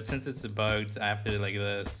 but since it's bugged, I have to do it like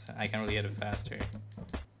this. I can't really hit it faster.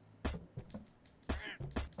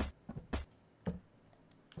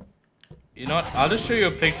 You know what? I'll just show you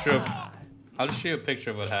a picture of. I'll just show you a picture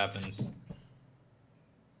of what happens.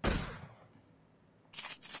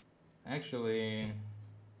 Actually,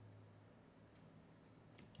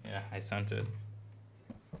 yeah, I sent it.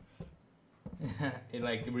 it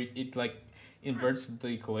like inverts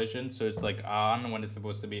the collision, so it's like on when it's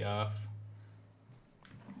supposed to be off.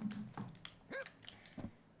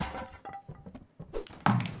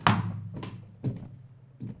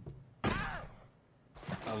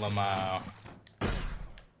 Alamao.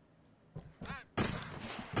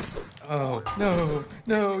 Oh no,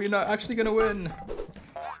 no, you're not actually gonna win.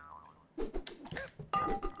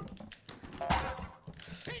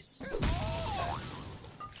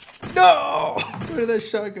 No! Where did that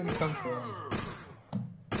shotgun come from?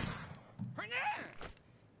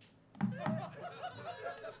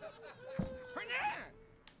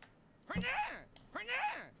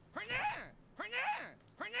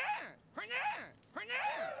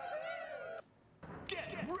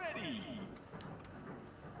 Get ready.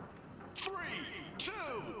 3, 2,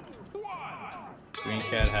 1. Green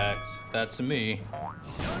cat hacks. That's me.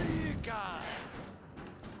 You guys.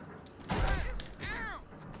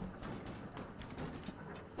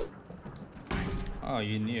 Oh,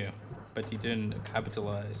 you knew, but you didn't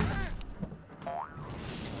capitalize.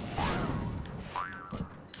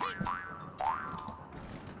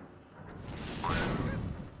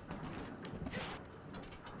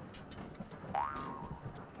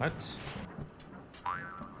 What?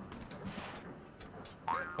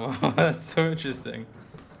 Wow, that's so interesting.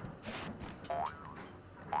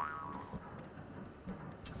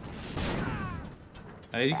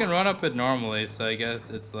 You can run up it normally, so I guess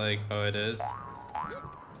it's like how it is.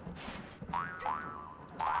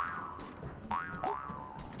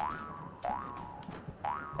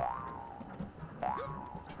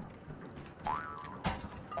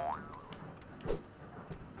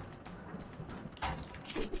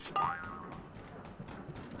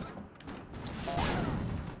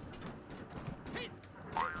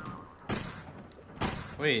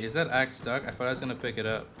 Wait, is that axe stuck? I thought I was gonna pick it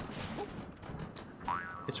up.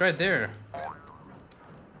 It's right there.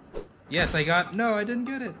 Yes, I got. No, I didn't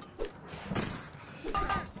get it.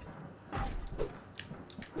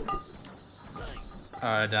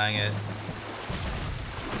 Oh, dang it.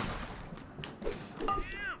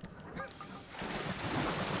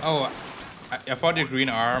 Oh, I thought your green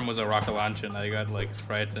arm was a rocket launcher and I got like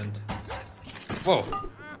frightened. Whoa.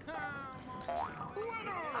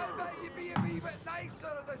 I bet you'd be a wee bit nicer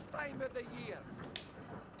this time of the year.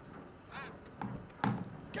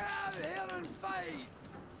 Get out here and fight!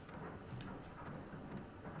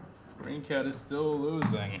 Green cat is still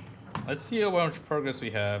losing. Let's see how much progress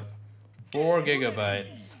we have. 4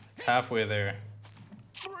 gigabytes. It's halfway there.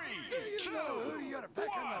 3, Do you know who you're picking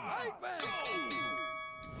the fight with?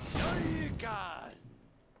 Sure you can.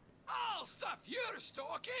 I'll stuff your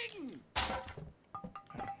stocking!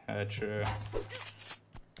 True.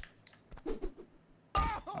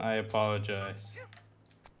 I apologize.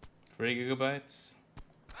 3 gigabytes?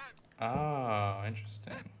 Oh,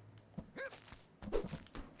 interesting.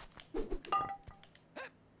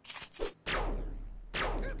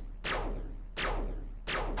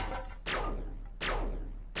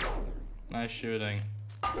 Nice shooting.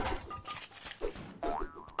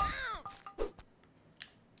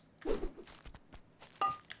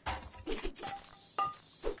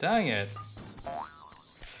 Dang it.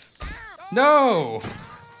 No!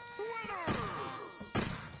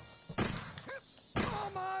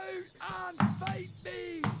 Come out and fight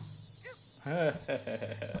me! I'll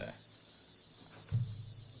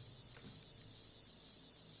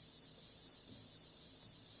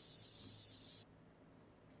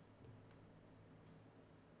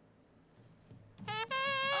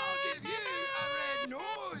give you a red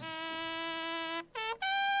nose!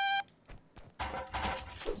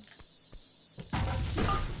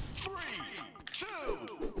 3, 2,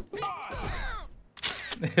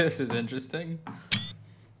 1. This is interesting.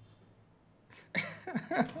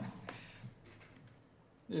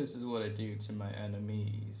 This is what I do to my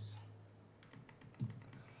enemies.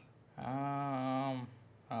 Oh,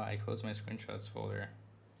 I closed my screenshots folder.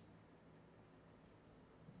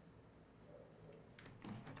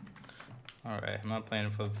 Alright, I'm not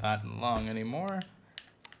playing for that long anymore.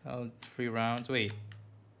 3 rounds. Wait.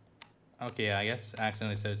 Okay, I guess I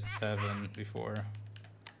accidentally set it to 7 before.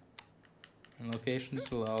 And locations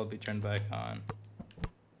will all be turned back on.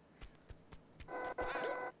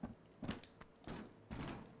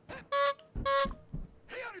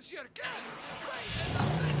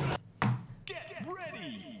 Get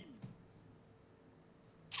ready.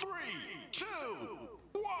 3, 2,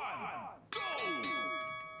 1, go!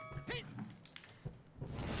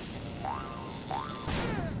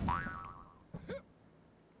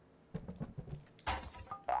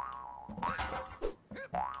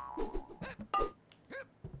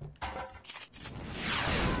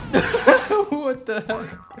 What the heck?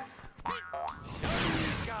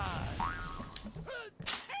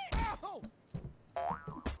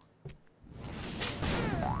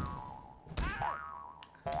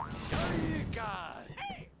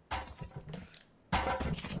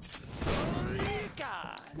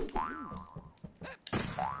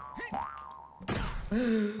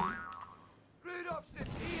 Rudolph's a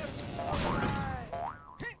dear.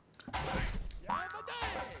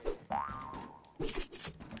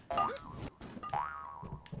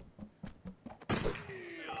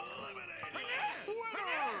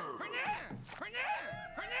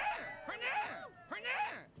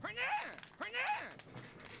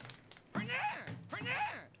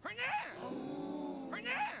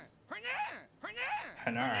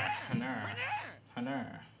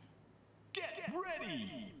 Hanar. Get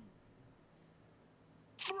ready.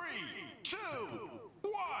 3, 2,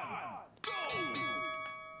 1, go!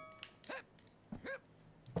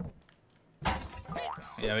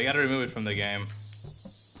 Yeah, we gotta remove it from the game.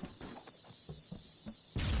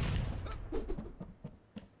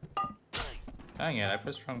 Dang it, I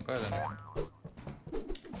pressed the wrong button.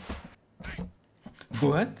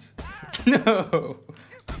 What? No!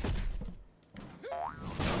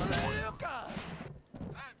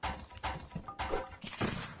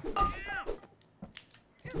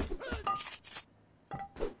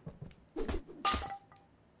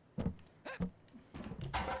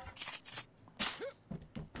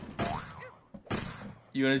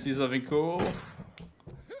 You wanna see something cool?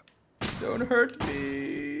 Don't hurt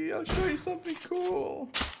me. I'll show you something cool.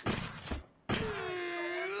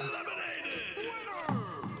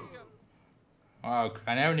 Wow,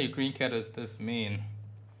 I never knew Green Cat was this mean.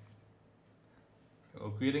 Well,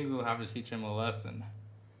 greetings will have to teach him a lesson.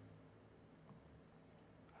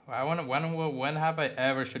 I wonder when have I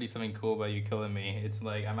ever showed you something cool by you killing me? It's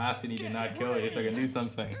like I'm asking you to not kill you so I can do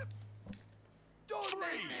something. Don't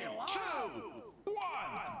make me laugh.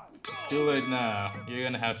 It's too late now. You're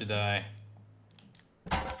gonna have to die.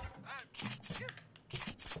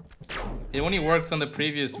 It only works on the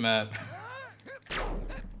previous map.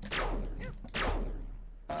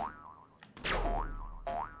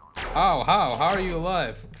 How are you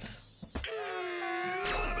alive?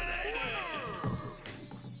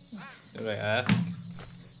 Did I ask?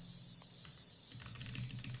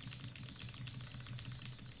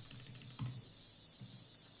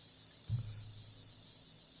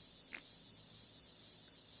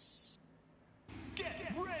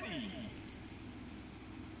 Get ready.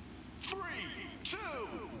 3, 2,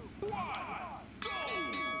 1, go!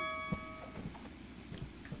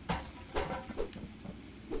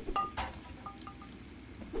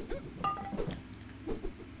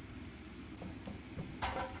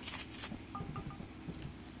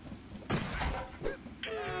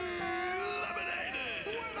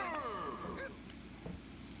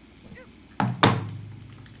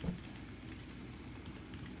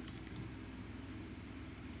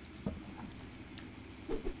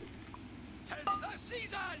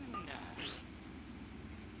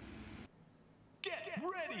 Get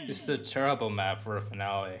ready. This is a terrible map for a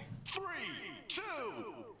finale. 3, 2,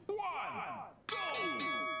 1, go!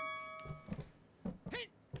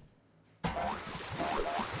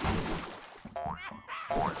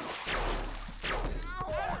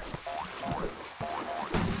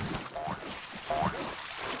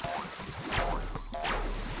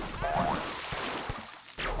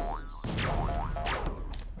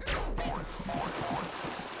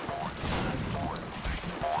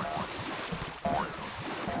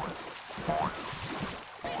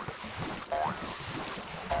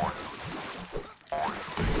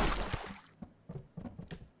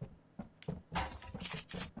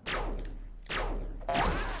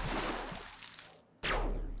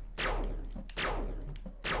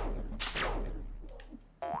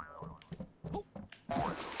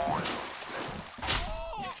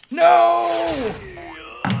 No!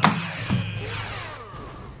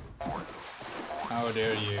 How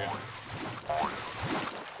dare you?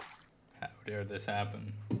 How dare this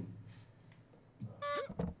happen?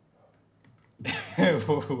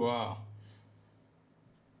 Wow.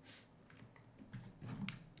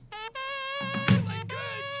 Feeling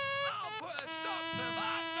good? I'll put a stop to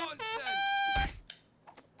that nonsense.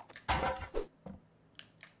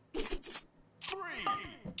 3,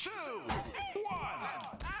 2,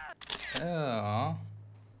 1. Oh.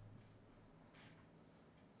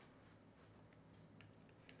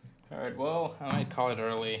 Alright, well, I might call it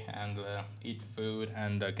early and eat food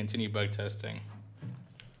and continue bug testing.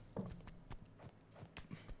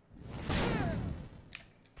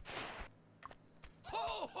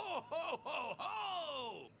 Ho, ho, ho, ho,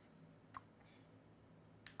 ho!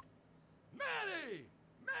 Mary!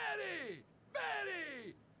 Mary!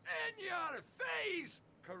 Mary! In your face!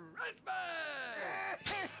 Christmas!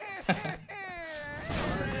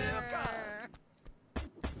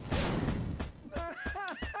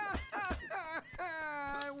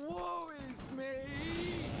 Woe is me!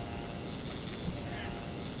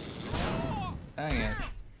 Dang it.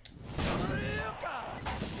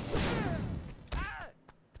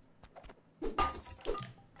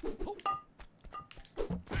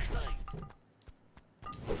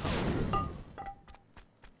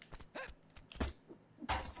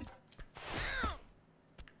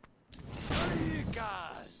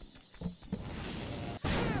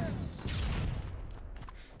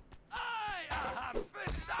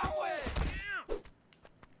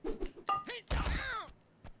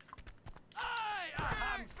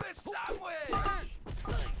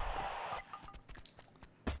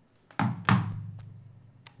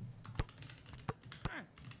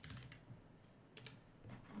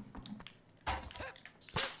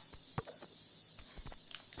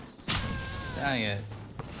 Dang it.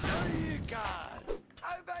 You God!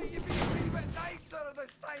 How about you be a wee bit nicer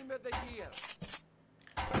this time of the year?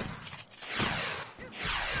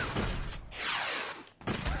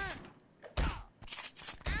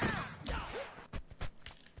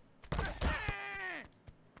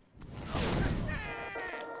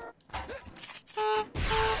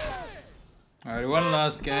 Alright, one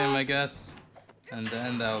last game, I guess. And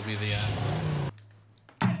then that'll be the end.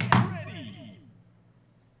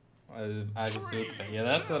 Azuka. Yeah,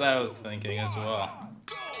 that's what I was thinking as well.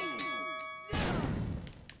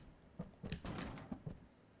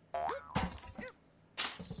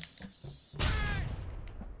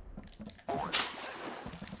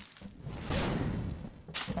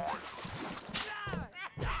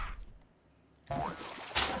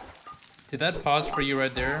 Did that pause for you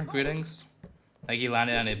right there, Greetings? Like he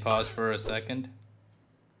landed and it paused for a second?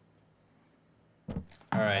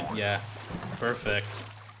 Alright, yeah. Perfect.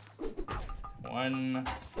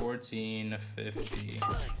 1:14:50.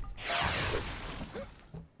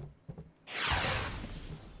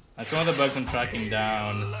 That's one of the bugs I'm tracking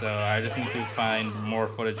down, so I just need to find more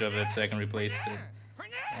footage of it so I can replace it.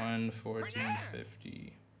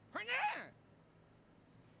 1:14:50.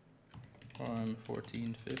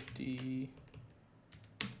 1:14:50.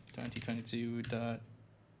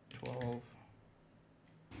 2022.12.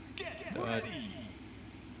 Get ready.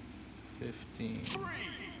 15. 3,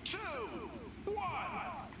 2, 1,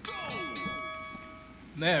 go!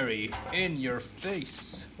 Mary, in your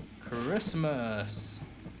face. Christmas.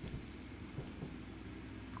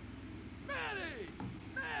 Mary!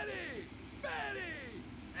 Mary! Mary!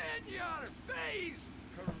 In your face!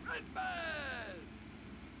 Christmas!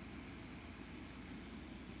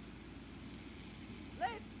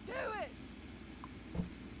 Let's do it!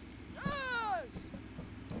 Yes!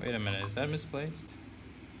 Wait a minute, is that misplaced?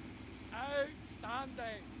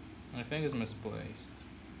 Outstanding! I think it's misplaced.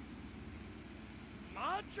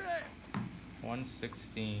 Magic!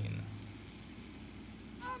 116.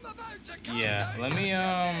 I'm about to come Yeah, down let me your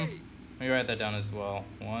chimney. let me write that down as well.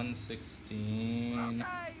 116.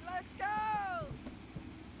 Okay, let's go!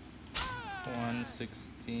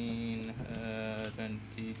 116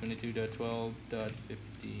 2022.12.15.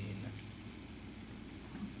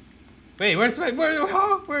 Wait, where's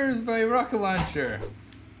my rocket launcher?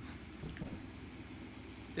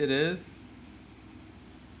 It is?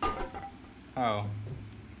 Oh.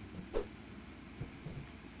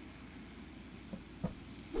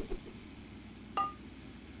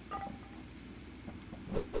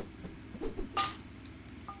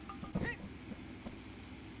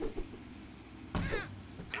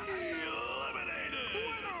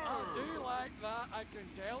 I can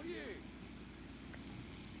tell you.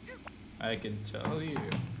 I can tell you.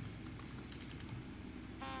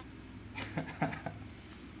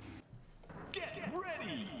 Get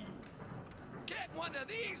ready. Get one of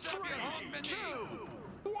these up your hog 3, menu. 2,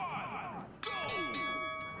 1, go!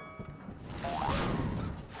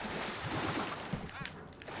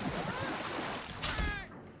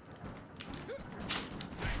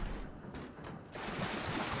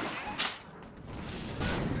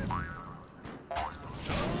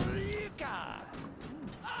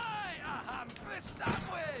 sandwich!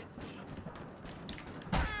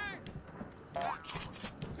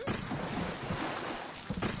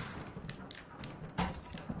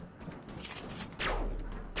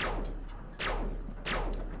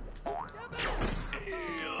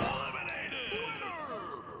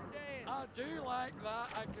 I do like that,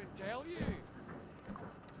 I can tell you.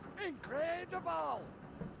 Incredible!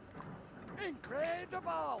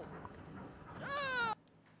 Incredible! Yeah!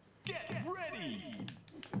 Get ready.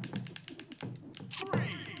 3,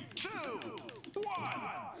 2, 1.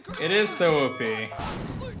 It is so OP.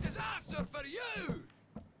 Absolute disaster for you!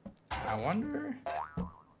 I wonder.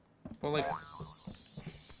 Well, like,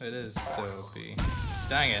 it is so OP.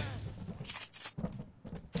 Dang it.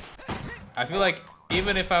 I feel like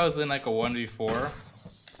even if I was in like a 1v4,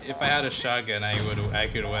 if I had a shotgun, I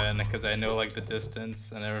could win because I know like the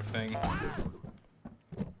distance and everything.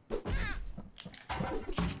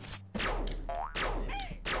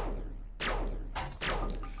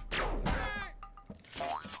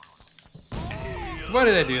 Why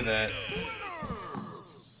did I do that?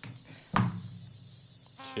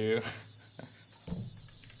 2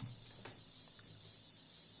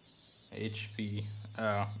 HP.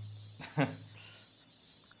 Oh.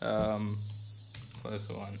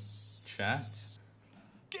 +1. Chat.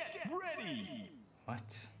 Get ready.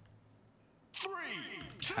 What? 3,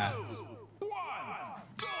 2, Chat. 1.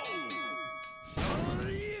 Go. Sure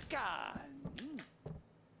you can.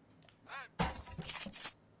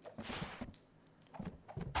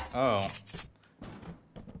 Oh.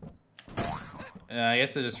 I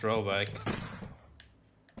guess I just roll back.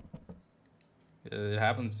 It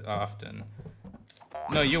happens often.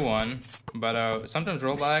 No, you won. But sometimes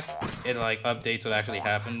rollback, it like updates what actually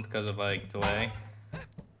happened because of like delay.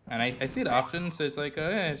 And I see it often, so it's like,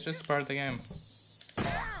 yeah, it's just part of the game.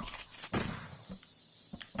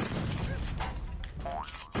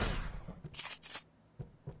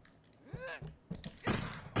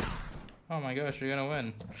 Oh my gosh, you're gonna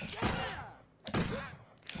win.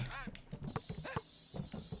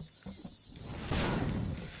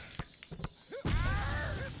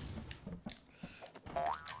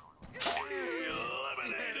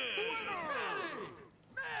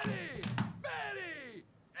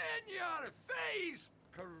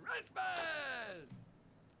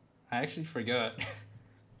 I actually forgot.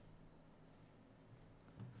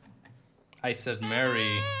 I said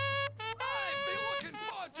Mary.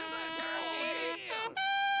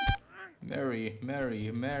 Mary, Mary,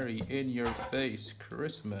 Mary in your face,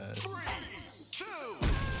 Christmas. 3, 2,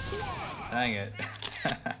 1. Dang it.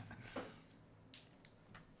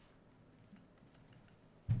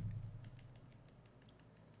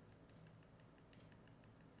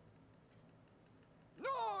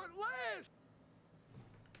 No, less.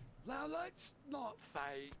 Now let's not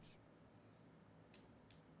fight.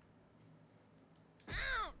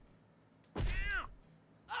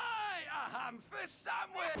 Aye, a ham for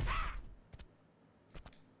sandwich.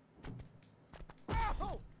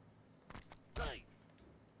 Oh. Aye.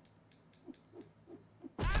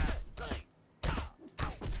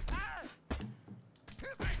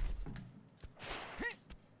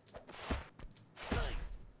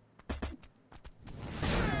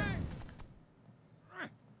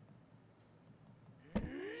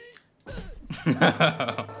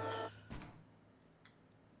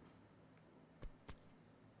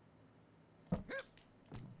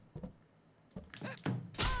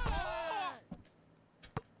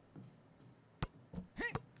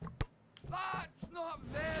 That's not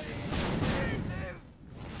very effective.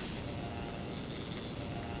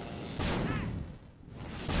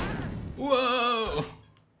 Whoa!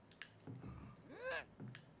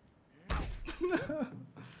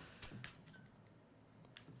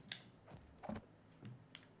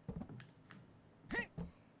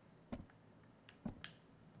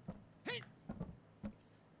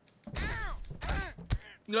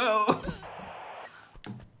 No!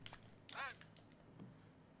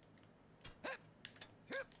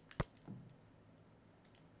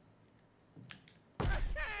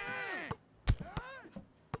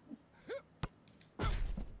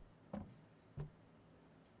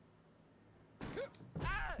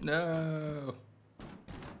 No!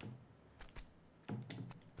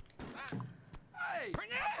 Hey, I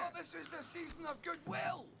thought this was a season of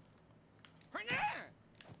goodwill.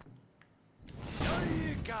 Sure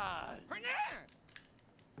you can.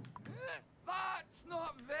 That's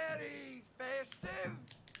not very festive.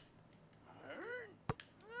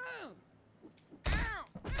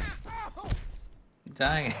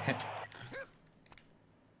 Dang it.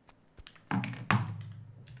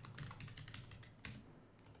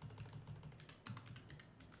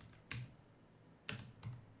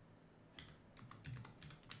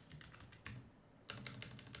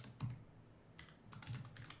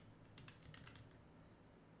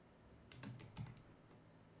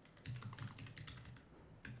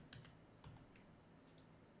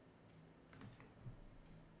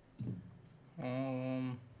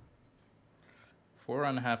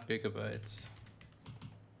 4.5 gigabytes.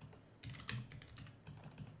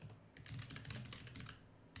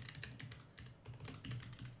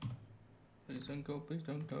 Please don't go, please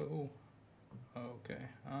don't go. Okay,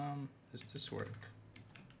 does this work?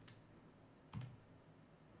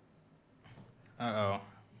 Uh-oh.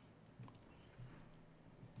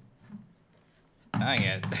 Dang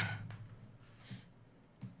it.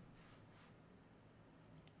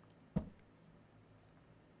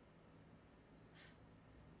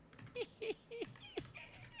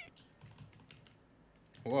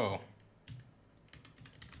 Whoa.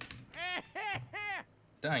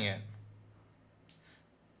 Dang it.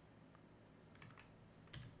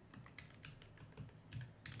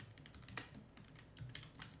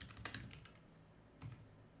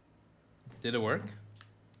 Did it work?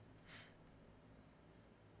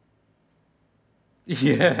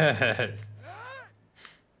 Yes.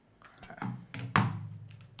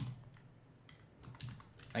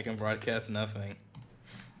 I can broadcast nothing.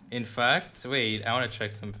 In fact, wait, I want to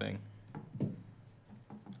check something.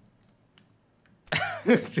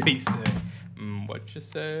 They say, what you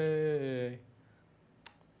say?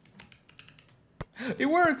 It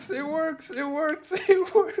works! It works! It works!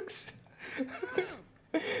 It works!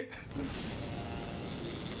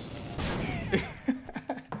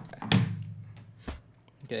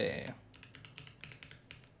 Okay.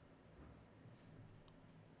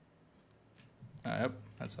 Yep,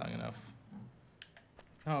 that's long enough.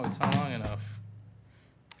 Oh, it's not long enough.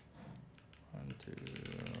 1, 2.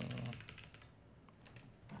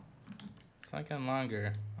 It's not getting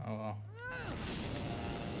longer. Oh well.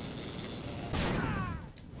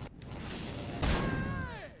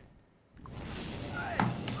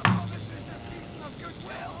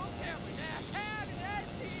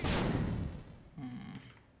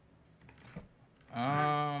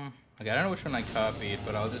 Okay, I don't know which one I copied,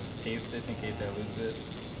 but I'll just paste it in case I lose it.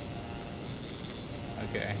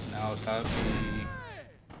 Okay, now I'll copy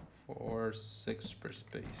 4, 6 per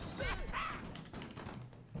space.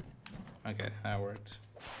 Okay, that worked.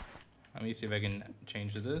 Let me see if I can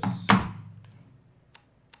change this.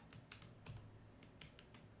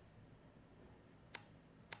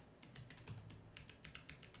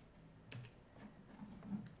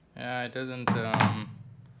 Yeah, it doesn't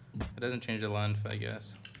change the length, I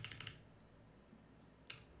guess.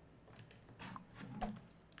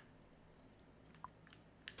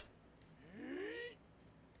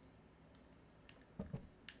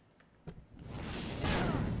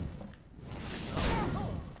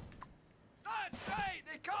 That's right,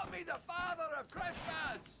 they call me the father of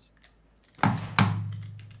Christmas.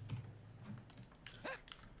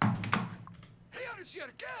 Here is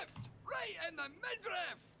your gift, right in the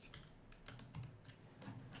midriff.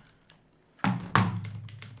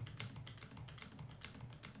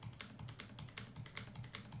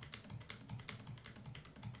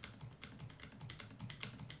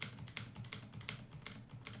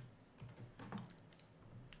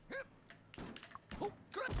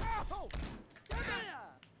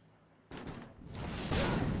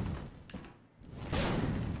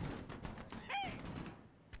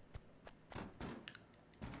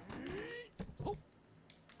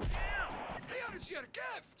 Your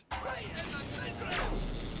gift, right in the midriff.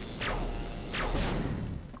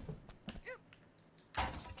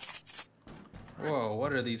 Whoa,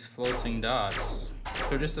 what are these floating dots?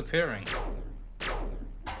 They're disappearing.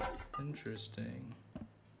 Interesting.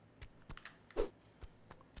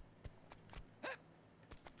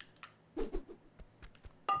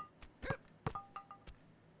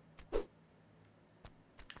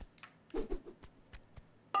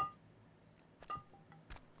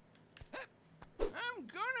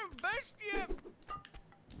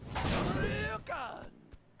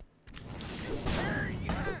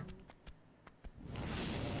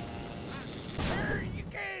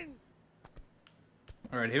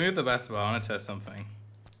 Alright, hit me with the basketball. I want to test something.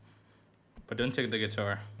 But don't take the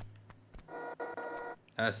guitar.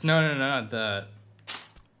 No, not that.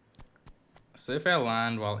 So if I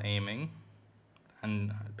land while aiming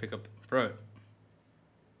and pick up, throw it.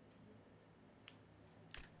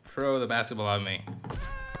 Throw the basketball at me.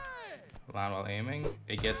 Land while aiming,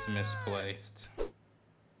 it gets misplaced.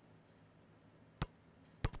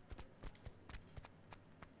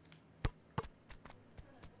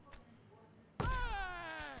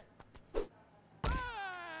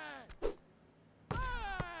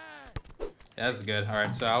 That's good. All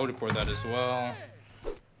right, so I'll report that as well.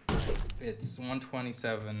 It's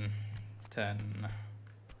 127.10.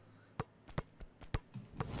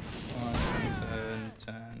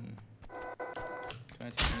 127.10.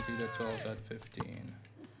 2022.12.15.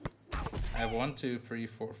 have 1, 2, 3,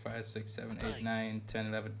 4, 5, 6, 7, 8, 9, 10,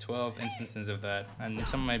 11, 12 instances of that, and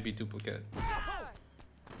some might be duplicate.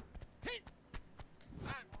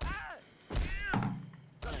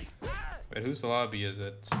 Wait, whose lobby is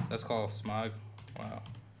it? That's called Smog. Wow.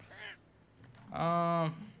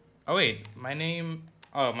 Oh wait, my name.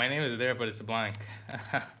 Oh, my name is there, but it's a blank.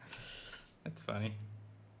 That's funny.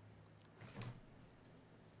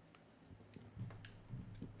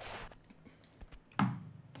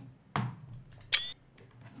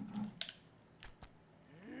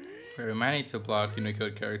 Wait, remind me to block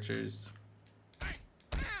Unicode characters.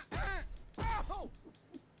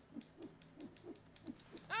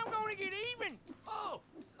 I'm gonna get even. Oh.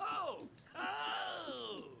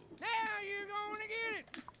 Now you're gonna get it.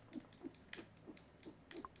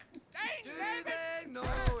 Do they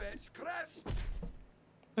know it's Christmas?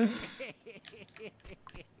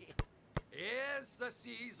 It's the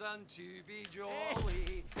season to be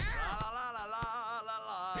jolly. La la la la la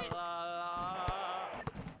la la la.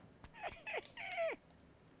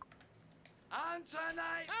 And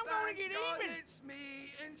tonight, I'm gonna get even. It's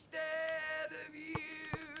me instead of you.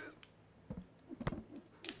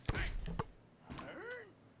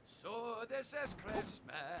 So this is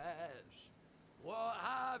Christmas. What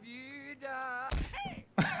have you done?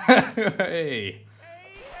 Hey.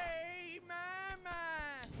 Hey, my.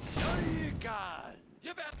 Sure you can.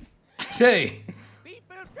 You bet. Hey.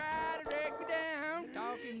 People try to drag me down,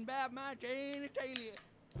 talking about my genitalia.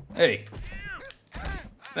 Hey.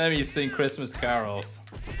 Let me sing Christmas carols.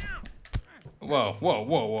 Whoa, whoa,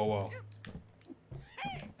 whoa, whoa, whoa.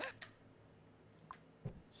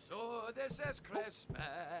 So this is Christmas.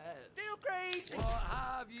 Still crazy. What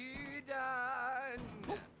have you done?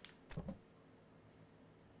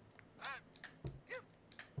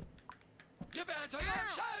 You better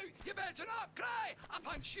not shout. You better not cry. I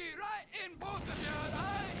punch you right in both of your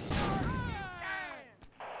eyes.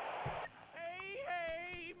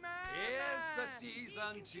 Hey, man. It's the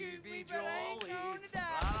season to be jolly. La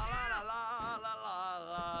la la la la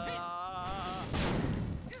la la.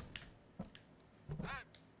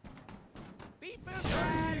 People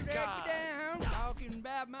try to drag me down, talking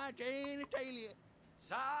about my genitalia.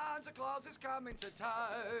 Santa Claus is coming to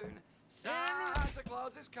town. Santa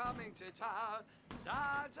Claus is coming to town.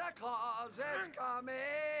 Santa Claus is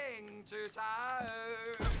coming to town.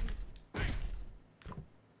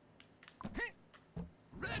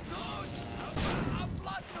 Red nose, a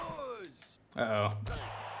blood nose. Uh-oh.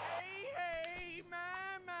 Hey,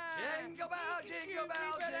 mama. Jingle bell, jingle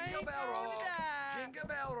bell, jingle bell rock. Jingle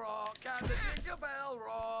bell rock and the jingle bell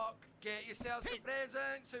rock. Get yourself some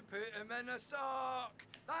presents and put them in a sock.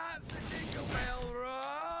 That's the jingle bell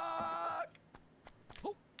rock.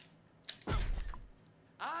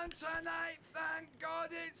 And tonight, thank God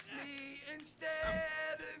it's me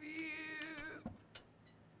instead of you.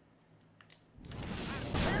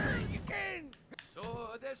 You can.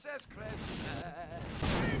 So this is Christmas.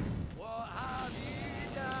 What have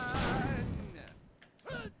you done?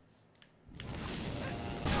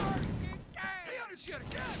 Here's your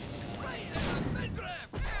gift, right in the midriff.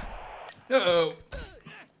 Uh-oh.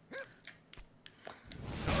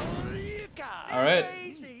 All right.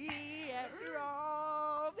 After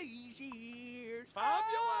all these years,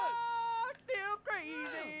 fabulous. Still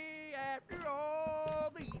crazy after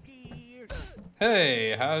all these years.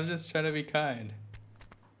 Hey, I was just trying to be kind.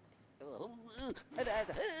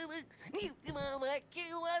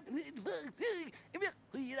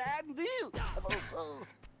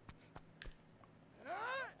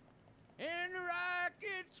 And the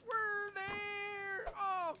rockets were there,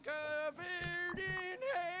 all covered in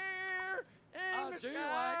hair. And the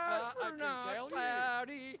skies were not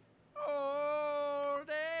cloudy all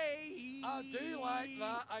day. I do like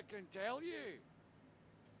that, I can tell you.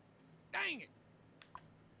 Dang it!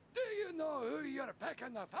 Do you know who you're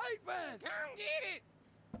picking the fight with? Come get it!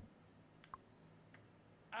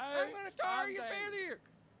 I'm gonna tar your feather!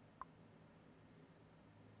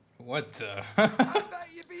 What the? I bet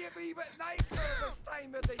you'd be a wee bit nicer this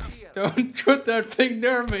time of the year. Don't put that thing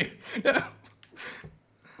near me. No.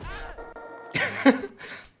 Alright,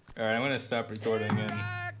 I'm gonna stop recording in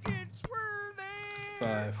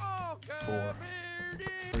 5, 4,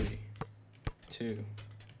 3, 2,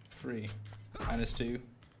 3, -2,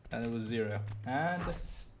 and it was 0. And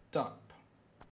stop.